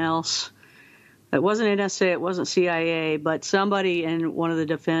something else. It wasn't NSA, it wasn't CIA, but somebody in one of the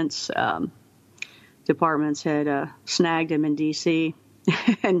defense departments had snagged him in D.C.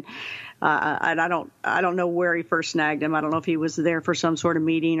 And I don't know where he first snagged him. I don't know if he was there for some sort of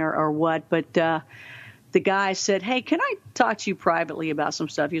meeting or what, but the guy said, hey, can I talk to you privately about some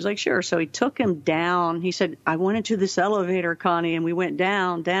stuff? He was like, sure. So he took him down. He said, I went into this elevator, Connie, and we went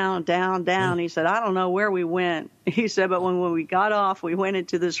down, down, down, down. He said, I don't know where we went. He said, but when we got off, we went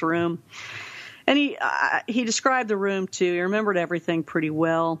into this room. And he described the room, too. He remembered everything pretty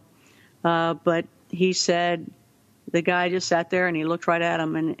well. But he said the guy just sat there and he looked right at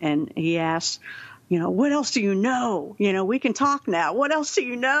him and he asked, what else do you know? We can talk now. What else do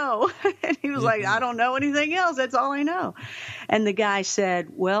you know? And he was like, I don't know anything else. That's all I know. And the guy said,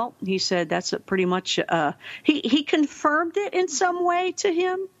 well, he said, that's pretty much, he confirmed it in some way to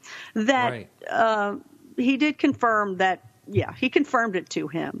him that he did confirm that. Yeah, he confirmed it to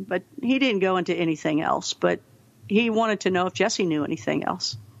him, but he didn't go into anything else. But he wanted to know if Jesse knew anything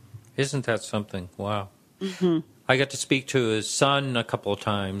else. Isn't that something? Wow. Mm-hmm. I got to speak to his son a couple of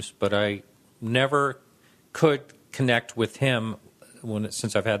times, but I never could connect with him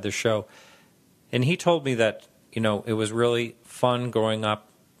since I've had this show. And he told me that, it was really fun growing up,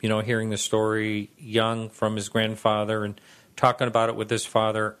 hearing the story young from his grandfather and talking about it with his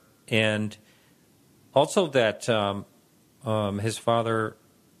father. And also that his father,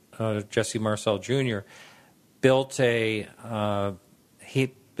 Jesse Marcel Jr., built he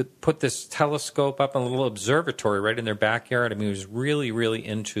put this telescope up in a little observatory right in their backyard. I mean, he was really, really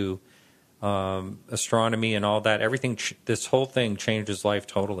into astronomy and all that. Everything, this whole thing changed his life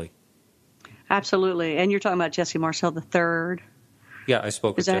totally. Absolutely. And you're talking about Jesse Marcel III. Yeah, I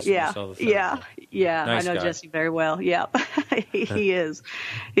spoke with Jesse Marcel III. Yeah. Nice I know guy. Jesse very well. Yeah, he is.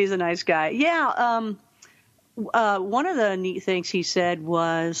 He's a nice guy. Yeah. One of the neat things he said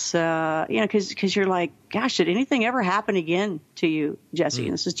was, because you're like, gosh, did anything ever happen again to you, Jesse?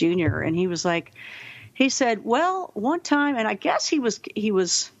 And this is Junior. And he was like, he said, well, one time, and I guess he was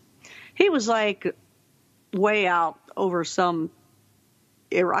like way out over some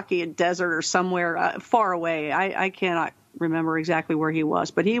Iraqi desert or somewhere far away. I cannot remember exactly where he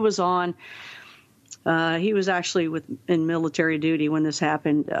was, but he was on. He was actually in military duty when this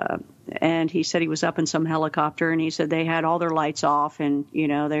happened, and he said he was up in some helicopter, and he said they had all their lights off, and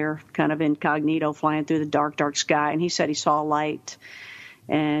they're kind of incognito flying through the dark sky, and he said he saw a light,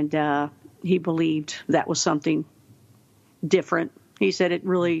 and he believed that was something different. He said it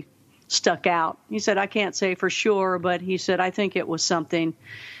really stuck out. He said, I can't say for sure, but he said, I think it was something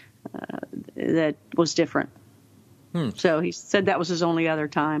that was different. So he said that was his only other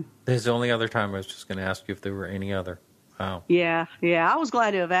time. His only other time. I was just going to ask you if there were any other. Wow. Yeah. I was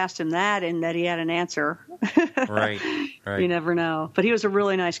glad to have asked him that and that he had an answer. Right. You never know. But he was a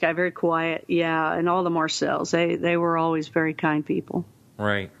really nice guy, very quiet. Yeah, and all the Marcels, they were always very kind people.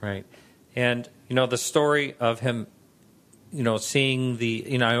 Right. And, the story of him, seeing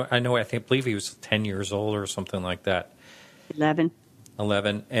the, I believe he was 10 years old or something like that. 11.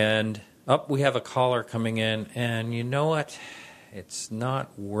 And we have a caller coming in, and you know what? It's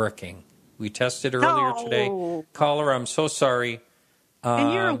not working. We tested earlier today. Caller, I'm so sorry.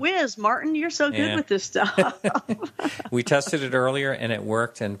 And you're a whiz, Martin. You're so good with this stuff. We tested it earlier, and it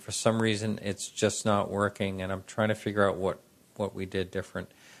worked, and for some reason, it's just not working, and I'm trying to figure out what we did different.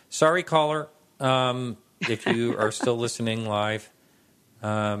 Sorry, caller, if you are still listening live.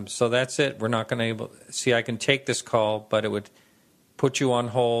 So that's it. We're not going to see, I can take this call, but it would put you on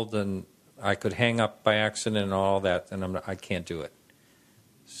hold, and I could hang up by accident and all that, and I can't do it.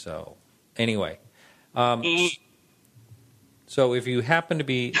 So, anyway. So if you happen to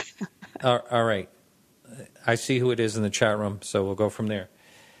be... all right. I see who it is in the chat room, so we'll go from there.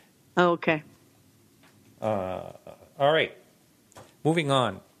 Okay. All right. Moving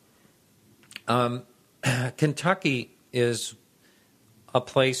on. Kentucky is a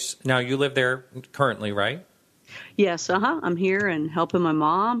place... Now, you live there currently, right? Yes, I'm here and helping my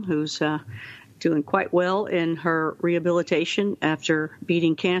mom, who's doing quite well in her rehabilitation after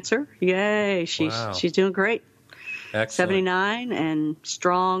beating cancer. Yay, she's doing great. Excellent. 79 and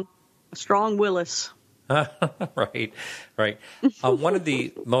strong Willis. Right. One of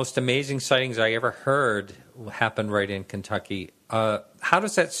the most amazing sightings I ever heard happened right in Kentucky. How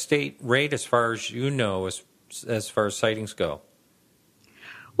does that state rate as far as you know, as far as sightings go?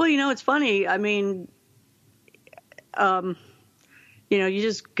 Well, it's funny. I mean, you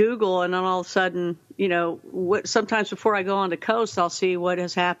just Google, and then all of a sudden, sometimes before I go on the coast, I'll see what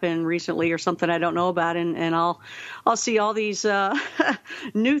has happened recently or something I don't know about, and I'll see all these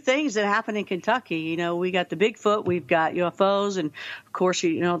new things that happen in Kentucky. We got the Bigfoot, we've got UFOs, and of course,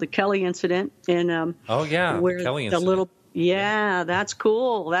 the Kelly incident. And the Kelly incident. That's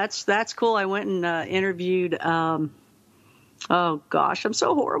cool. That's cool. I went and interviewed. Oh gosh, I'm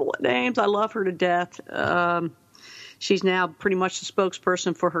so horrible at names. I love her to death. She's now pretty much the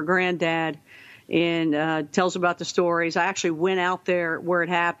spokesperson for her granddad, and tells about the stories. I actually went out there where it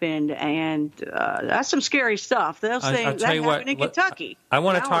happened, and that's some scary stuff. Those things that happened in Kentucky. I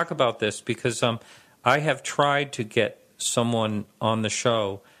want to talk about this because I have tried to get someone on the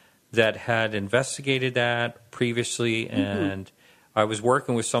show that had investigated that previously, and I was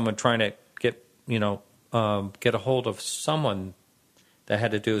working with someone trying to get a hold of someone that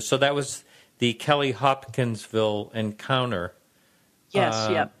had to do. So that was the Kelly Hopkinsville encounter. Yes,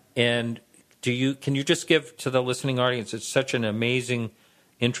 yep. And can you just give to the listening audience? It's such an amazing,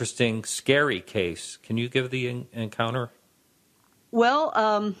 interesting, scary case. Can you give the encounter? Well,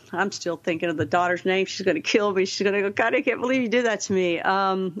 I'm still thinking of the daughter's name. She's going to kill me. She's going to go, God, I can't believe you did that to me.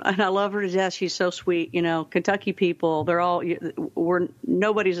 And I love her to death. She's so sweet. Kentucky people,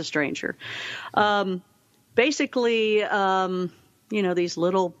 nobody's a stranger. Basically, these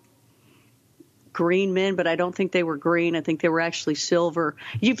little green men, but I don't think they were green. I think they were actually silver.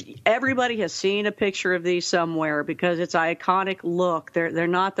 Everybody has seen a picture of these somewhere because it's an iconic look. They're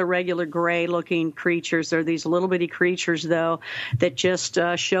not the regular gray-looking creatures. They're these little bitty creatures, though, that just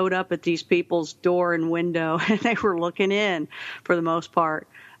showed up at these people's door and window, and they were looking in for the most part.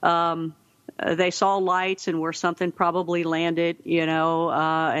 they saw lights and where something probably landed,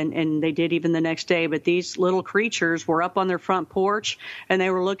 and they did even the next day. But these little creatures were up on their front porch, and they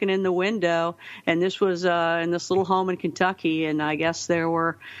were looking in the window. And this was in this little home in Kentucky. And I guess there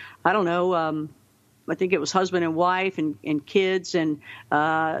were, I don't know, I think it was husband and wife and kids. And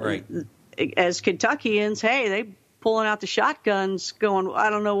Right. As Kentuckians, hey, they pulling out the shotguns going,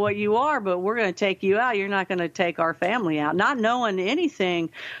 I don't know what you are, but we're going to take you out. You're not going to take our family out. Not knowing anything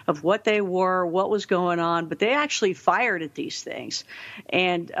of what they were, what was going on, but they actually fired at these things.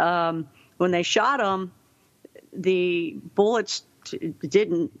 And when they shot them, the bullets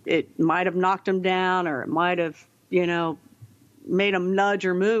it might have knocked them down, or it might have, made them nudge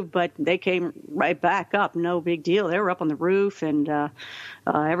or move, but they came right back up. No big deal. They were up on the roof and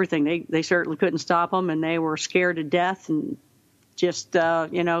everything. They certainly couldn't stop them, and they were scared to death, and just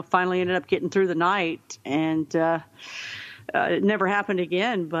finally ended up getting through the night. And it never happened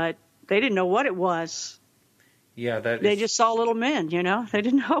again. But they didn't know what it was. Yeah, they just saw little men. They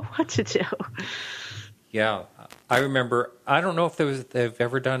didn't know what to do. Yeah, I remember. I don't know if they've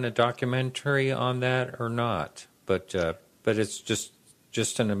ever done a documentary on that or not, but it's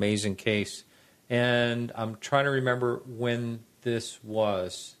just an amazing case. And I'm trying to remember when this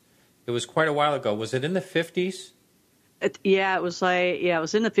was. It was quite a while ago. Was it in the 50s? It was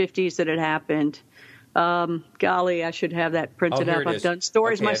in the 50s that it happened. Golly, I should have that printed up. I've done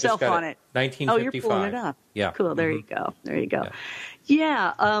stories myself on it. 1955. Oh, you're pulling it up. Yeah. Cool. There you go.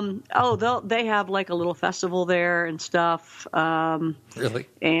 Yeah. They have like a little festival there and stuff. Really?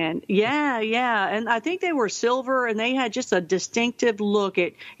 And yeah. And I think they were silver, and they had just a distinctive look.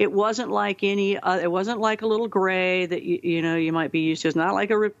 It wasn't like it wasn't like a little gray that you might be used to. It's not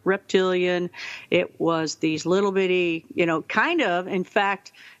like a reptilian. It was these little bitty, kind of. In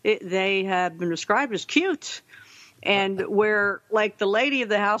fact, they have been described as cute. And where, like, the lady of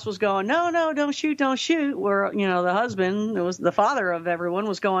the house was going, no, don't shoot, where, the husband, it was the father of everyone,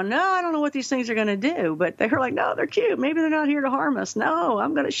 was going, no, I don't know what these things are going to do. But they were like, no, they're cute. Maybe they're not here to harm us. No,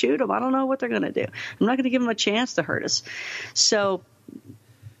 I'm going to shoot them. I don't know what they're going to do. I'm not going to give them a chance to hurt us. So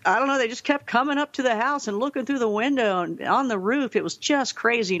I don't know. They just kept coming up to the house and looking through the window and on the roof. It was just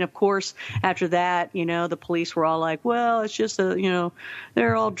crazy. And of course, after that, the police were all like, well, it's just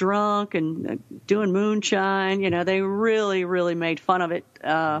they're all drunk and doing moonshine. They really, really made fun of it.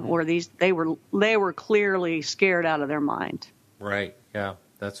 Or they were clearly scared out of their mind. Right. Yeah.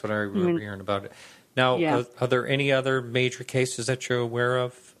 That's what I remember hearing about it. Now, are there any other major cases that you're aware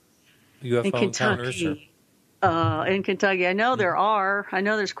of? UFO encounters? In Kentucky, I know there are. I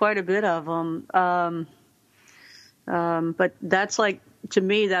know there's quite a bit of them. But that's to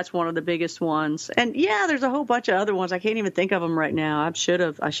me, that's one of the biggest ones. And there's a whole bunch of other ones. I can't even think of them right now. I should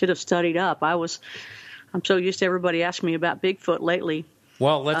have studied up. I'm so used to everybody asking me about Bigfoot lately.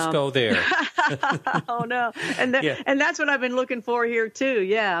 Well, let's go there. Oh no, and that's what I've been looking for here too.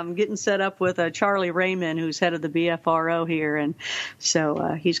 Yeah, I'm getting set up with Charlie Raymond, who's head of the BFRO here, and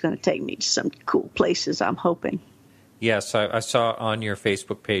so he's going to take me to some cool places, I'm hoping. Yes, I saw on your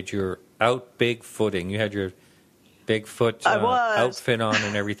Facebook page you're out Bigfooting. You had your Bigfoot outfit on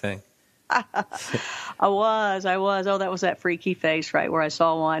and everything. I was. Oh, that was that freaky face, right, where I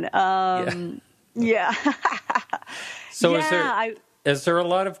saw one. Yeah. So is there a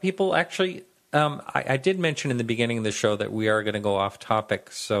lot of people actually? I did mention in the beginning of the show that we are going to go off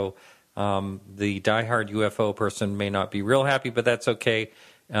topic, so the diehard UFO person may not be real happy, but that's okay.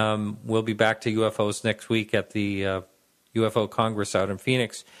 We'll be back to UFOs next week at the UFO Congress out in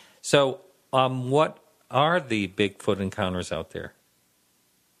Phoenix. So what are the Bigfoot encounters out there?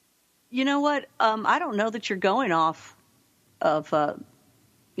 You know what? I don't know that you're going off of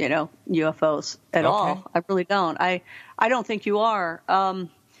UFOs at all. I really don't. I don't think you are.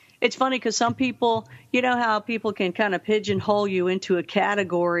 It's funny because some people, how people can kind of pigeonhole you into a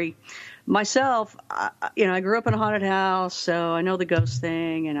category. Myself, I grew up in a haunted house, so I know the ghost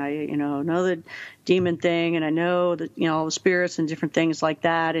thing, and I, know the demon thing, and I know that, all the spirits and different things like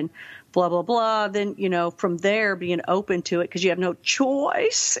that, and blah, blah, blah. Then, from there, being open to it, because you have no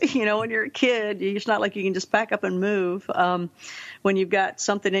choice, when you're a kid. It's not like you can just pack up and move. When you've got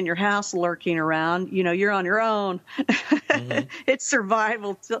something in your house lurking around, you're on your own. Mm-hmm. It's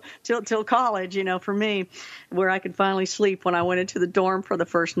survival till college, for me, where I could finally sleep when I went into the dorm for the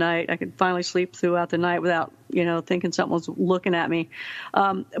first night. I could finally sleep throughout the night without, thinking something was looking at me.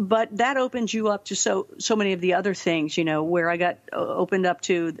 But that opens you up to so many of the other things, where I got opened up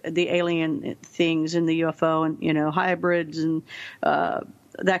to the alien things in the UFO and, hybrids and,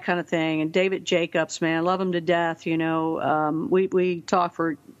 that kind of thing. And David Jacobs, man, love him to death. We talked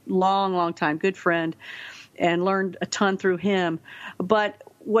for a long, long time, good friend, and learned a ton through him. But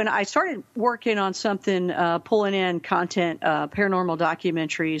when I started working on something, pulling in content, paranormal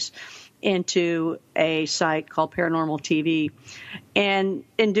documentaries into a site called Paranormal TV. And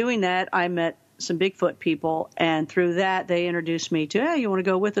in doing that, I met some Bigfoot people, and through that, they introduced me to, hey, you want to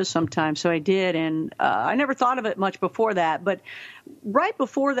go with us sometime? So I did, and I never thought of it much before that, but right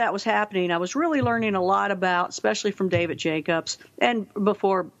before that was happening, I was really learning a lot about, especially from David Jacobs, and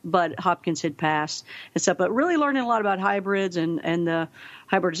before Bud Hopkins had passed and stuff, but really learning a lot about hybrids and the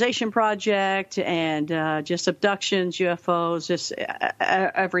hybridization project and just abductions, UFOs, just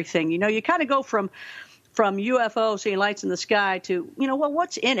everything. You know, you kind of go from UFO, seeing lights in the sky, to, well,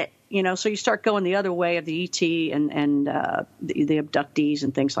 what's in it? So you start going the other way of the ET and the abductees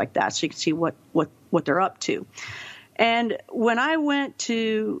and things like that, so you can see what they're up to. And when I went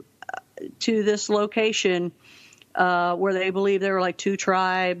to this location where they believe there were like 2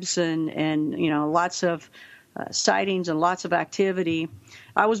 tribes and lots of sightings and lots of activity,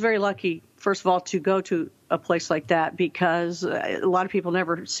 I was very lucky, first of all, to go to a place like that, because a lot of people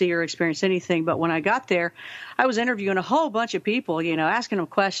never see or experience anything. But when I got there, I was interviewing a whole bunch of people, asking them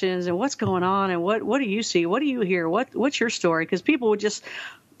questions and what's going on and what do you see? What do you hear? What's your story? Because people would just,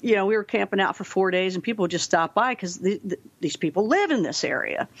 we were camping out for 4 days and people would just stop by because these people live in this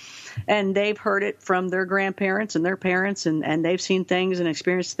area and they've heard it from their grandparents and their parents and they've seen things and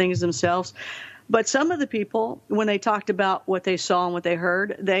experienced things themselves. But some of the people, when they talked about what they saw and what they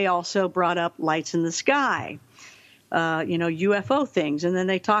heard, they also brought up lights in the sky, UFO things. And then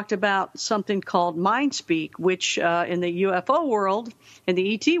they talked about something called mind speak, which in the UFO world, in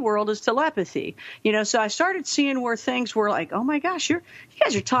the ET world, is telepathy. So I started seeing where things were like, oh, my gosh, you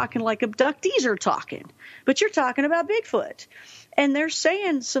guys are talking like abductees are talking, but you're talking about Bigfoot. And they're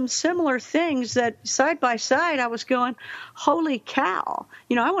saying some similar things that side by side I was going, holy cow.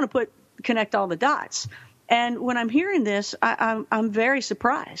 I want to connect all the dots. And when I'm hearing this, I'm very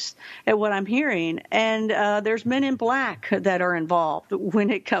surprised at what I'm hearing. And there's men in black that are involved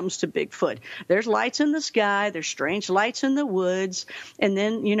when it comes to Bigfoot. There's lights in the sky. There's strange lights in the woods. And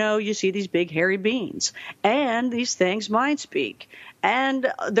then, you see these big hairy beings. And these things mind speak. And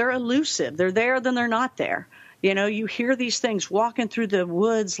they're elusive. They're there, then they're not there. You hear these things walking through the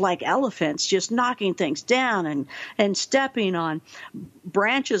woods like elephants, just knocking things down and stepping on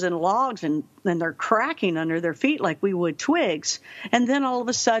branches and logs, and they're cracking under their feet like we would twigs. And then all of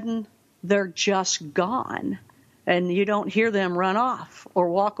a sudden, they're just gone. And you don't hear them run off or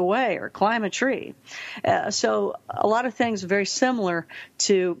walk away or climb a tree. So a lot of things are very similar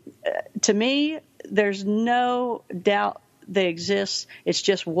to me. There's no doubt they exist. It's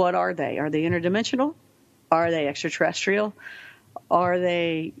just, what are they? Are they interdimensional? Are they extraterrestrial? Are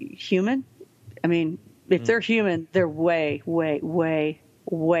they human? I mean, if they're human, they're way, way, way,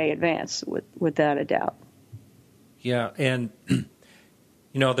 way advanced, without a doubt. Yeah, and,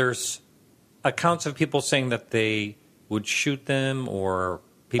 there's accounts of people saying that they would shoot them, or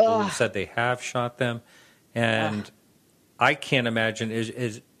people who said they have shot them. And I can't imagine,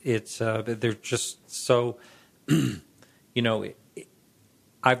 they're just so,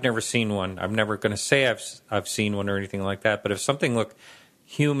 I've never seen one. I'm never going to say I've seen one or anything like that. But if something looked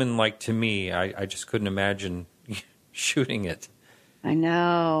human-like to me, I just couldn't imagine shooting it. I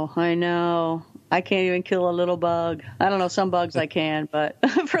know. I can't even kill a little bug. I don't know, some bugs I can, but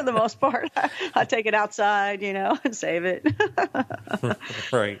for the most part, I take it outside, and save it.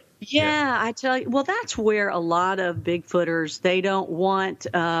 Right. Yeah, I tell you. Well, that's where a lot of Bigfooters, they don't want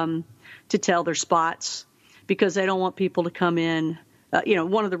to tell their spots because they don't want people to come in.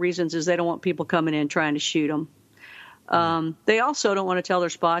 One of the reasons is they don't want people coming in trying to shoot them. They also don't want to tell their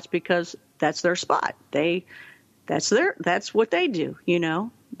spots because that's their spot. That's what they do.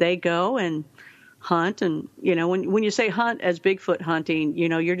 They go and hunt, and when you say hunt as Bigfoot hunting,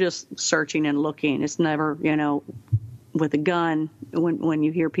 you're just searching and looking. It's never with a gun when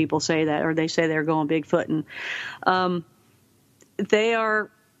you hear people say that, or they say they're going Bigfooting. They are.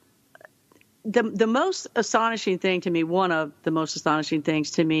 The most astonishing thing to me, one of the most astonishing things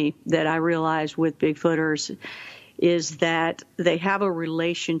to me that I realize with Bigfooters is that they have a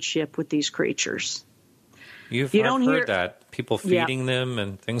relationship with these creatures. I've heard that. People feeding them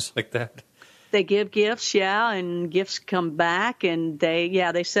and things like that. They give gifts, and gifts come back, and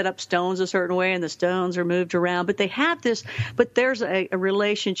they set up stones a certain way, and the stones are moved around. But they have this, but there's a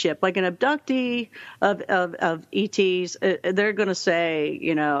relationship, like an abductee of ETs. They're going to say,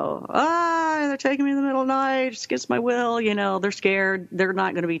 they're taking me in the middle of the night, it's against my will. They're scared. They're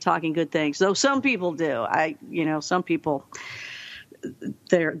not going to be talking good things, though some people do. Some people,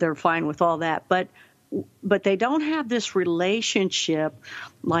 they're fine with all that, but they don't have this relationship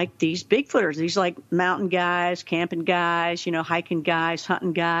like these Bigfooters. These like mountain guys, camping guys, hiking guys,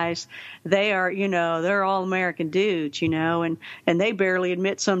 hunting guys. They are, they're all American dudes, and they barely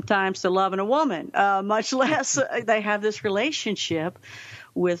admit sometimes to loving a woman, much less they have this relationship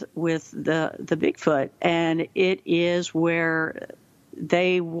with the Bigfoot. And it is where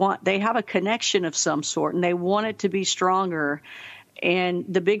they have a connection of some sort, and they want it to be stronger. And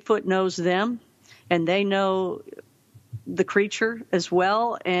the Bigfoot knows them, and they know the creature as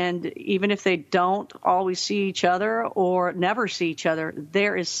well. And even if they don't always see each other or never see each other,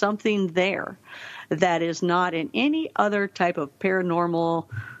 there is something there that is not in any other type of paranormal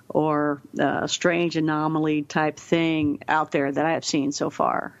or strange anomaly type thing out there that I have seen so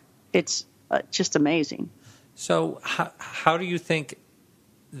far. It's just amazing. So how do you think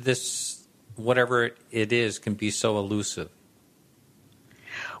this, whatever it is, can be so elusive?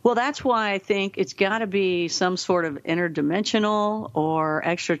 Well, that's why I think it's got to be some sort of interdimensional or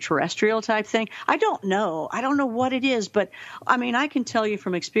extraterrestrial type thing. I don't know. I don't know what it is, but I mean, I can tell you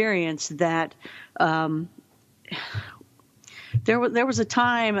from experience that there was a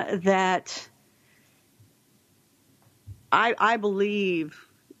time that I believe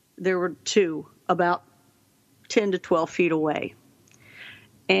there were two about 10 to 12 feet away.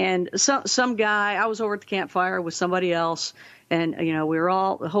 And some guy, I was over at the campfire with somebody else, and, we were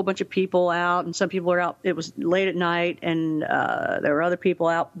all a whole bunch of people out, and some people were out. It was late at night, and there were other people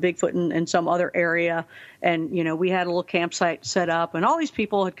out Bigfoot in some other area. And, we had a little campsite set up, and all these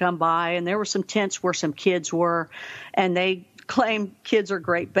people had come by, and there were some tents where some kids were, and they claimed kids are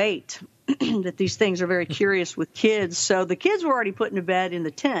great bait, that these things are very curious with kids. So the kids were already putting to bed in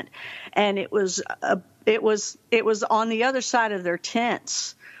the tent, and it was on the other side of their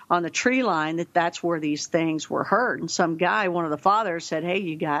tents, on the tree line, that's where these things were heard. And some guy, one of the fathers, said, "Hey,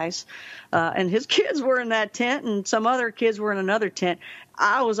 you guys," and his kids were in that tent, and some other kids were in another tent.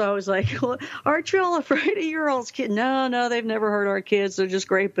 I was always like, "Aren't you all afraid of your old kids?" No, they've never heard our kids. They're just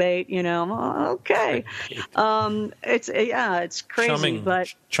great bait, Okay, it's crazy,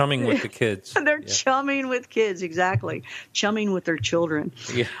 but chumming with the kids. They're chumming with kids, exactly. Chumming with their children.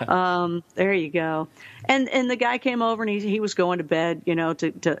 Yeah. There you go. And the guy came over, and he was going to bed,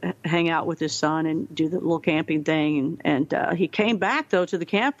 to hang out with his son and do the little camping thing. And he came back, though, to the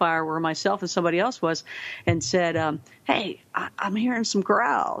campfire where myself and somebody else was, and said, "Hey, I'm hearing some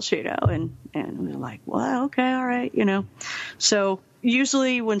growls, and we were like, well, okay, all right, So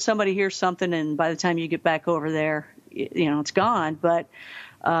usually when somebody hears something, and by the time you get back over there, it's gone. But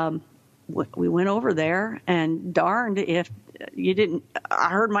we went over there, and darned if you didn't, I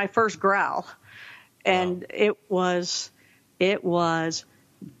heard my first growl. And it was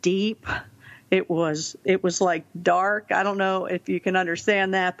deep. It was like dark. I don't know if you can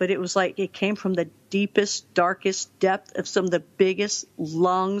understand that, but it was like it came from the deepest, darkest depth of some of the biggest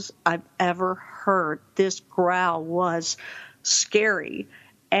lungs I've ever heard. This growl was scary.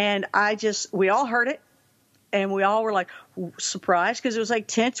 And we all heard it, and we all were like surprised because it was like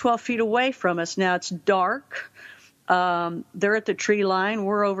 10, 12 feet away from us. Now it's dark. They're at the tree line.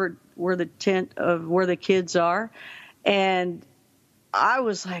 We're over where the tent of where the kids are. And I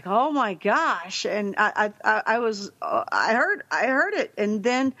was like, oh my gosh. And I heard it. And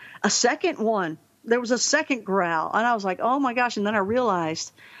then there was a second growl, and I was like, oh my gosh. And then I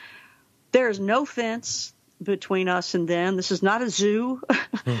realized there is no fence between us and them. This is not a zoo.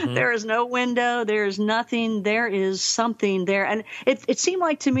 Mm-hmm. There is no window. There is nothing. There is something there. And it seemed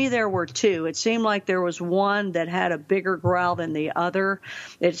like to me there were two. It seemed like there was one that had a bigger growl than the other.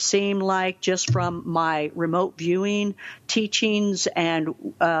 It seemed like, just from my remote viewing teachings and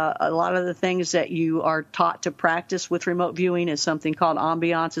a lot of the things that you are taught to practice with remote viewing, is something called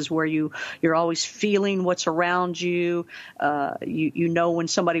ambiance, is where you're always feeling what's around you. You know when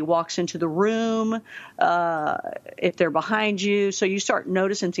somebody walks into the room, if they're behind you. So you start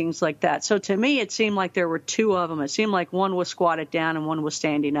noticing things like that. So to me, it seemed like there were two of them. It seemed like one was squatted down and one was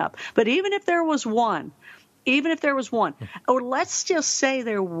standing up. But even if there was one, or let's just say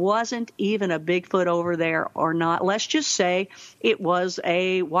there wasn't even a Bigfoot over there or not, let's just say it was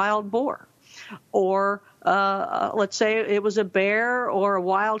a wild boar, or let's say it was a bear or a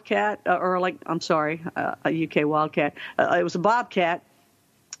wildcat, or a UK wildcat. It was a bobcat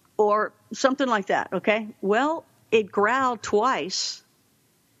or something like that, okay? Well, it growled twice,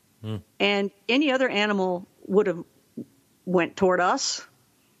 and any other animal would have went toward us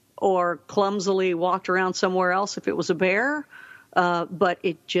or clumsily walked around somewhere else if it was a bear, but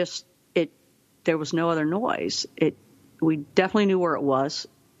there was no other noise. We definitely knew where it was.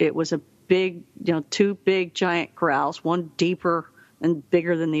 It was a big, two big giant growls, one deeper and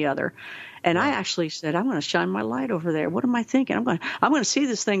bigger than the other. And I actually said, I'm going to shine my light over there. What am I thinking? I'm going to see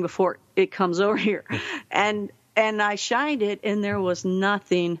this thing before it comes over here. And I shined it, and there was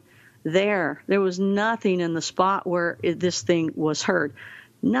nothing there. There was nothing in the spot where this thing was heard.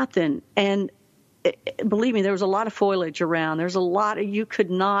 Nothing. And believe me, there was a lot of foliage around. There's a lot of, you could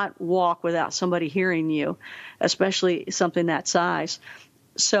not walk without somebody hearing you, especially something that size.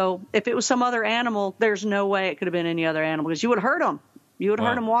 So if it was some other animal, there's no way it could have been any other animal, because you would have heard them. You would have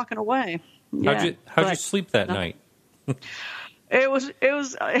heard them walking away. Yeah, how'd you sleep that night? It was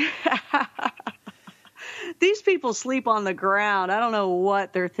these people sleep on the ground. I don't know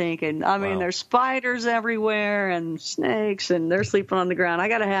what they're thinking. I mean, there's spiders everywhere and snakes, and they're sleeping on the ground. I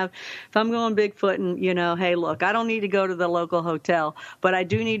got to have, if I'm going Bigfooting, hey, look, I don't need to go to the local hotel, but I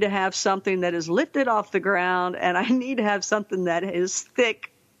do need to have something that is lifted off the ground, and I need to have something that is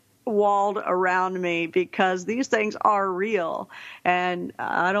thick walled around me, because these things are real, and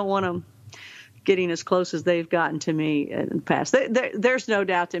I don't want them getting as close as they've gotten to me in the past. There's no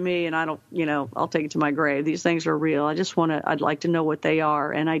doubt to me, and I don't, I'll take it to my grave. These things are real. I'd like to know what they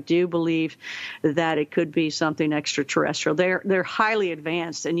are, and I do believe that it could be something extraterrestrial. They're highly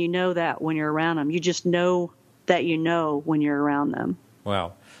advanced, and you know that when you're around them. You just know that when you're around them.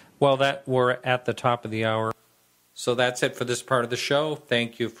 Wow. Well, we're at the top of the hour. So that's it for this part of the show.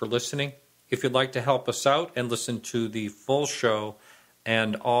 Thank you for listening. If you'd like to help us out and listen to the full show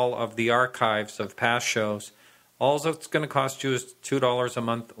and all of the archives of past shows, all it's going to cost you is $2 a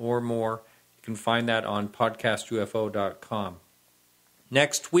month or more. You can find that on podcastufo.com.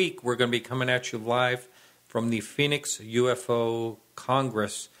 Next week, we're going to be coming at you live from the Phoenix UFO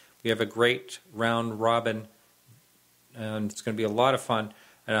Congress. We have a great round robin, and it's going to be a lot of fun,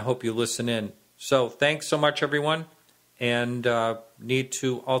 and I hope you listen in. So thanks so much, everyone, and need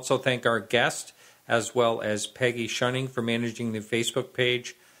to also thank our guest, as well as Peggy Shunning for managing the Facebook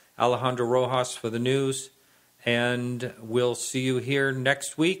page, Alejandro Rojas for the news, and we'll see you here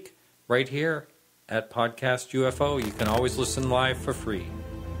next week, right here at Podcast UFO. You can always listen live for free.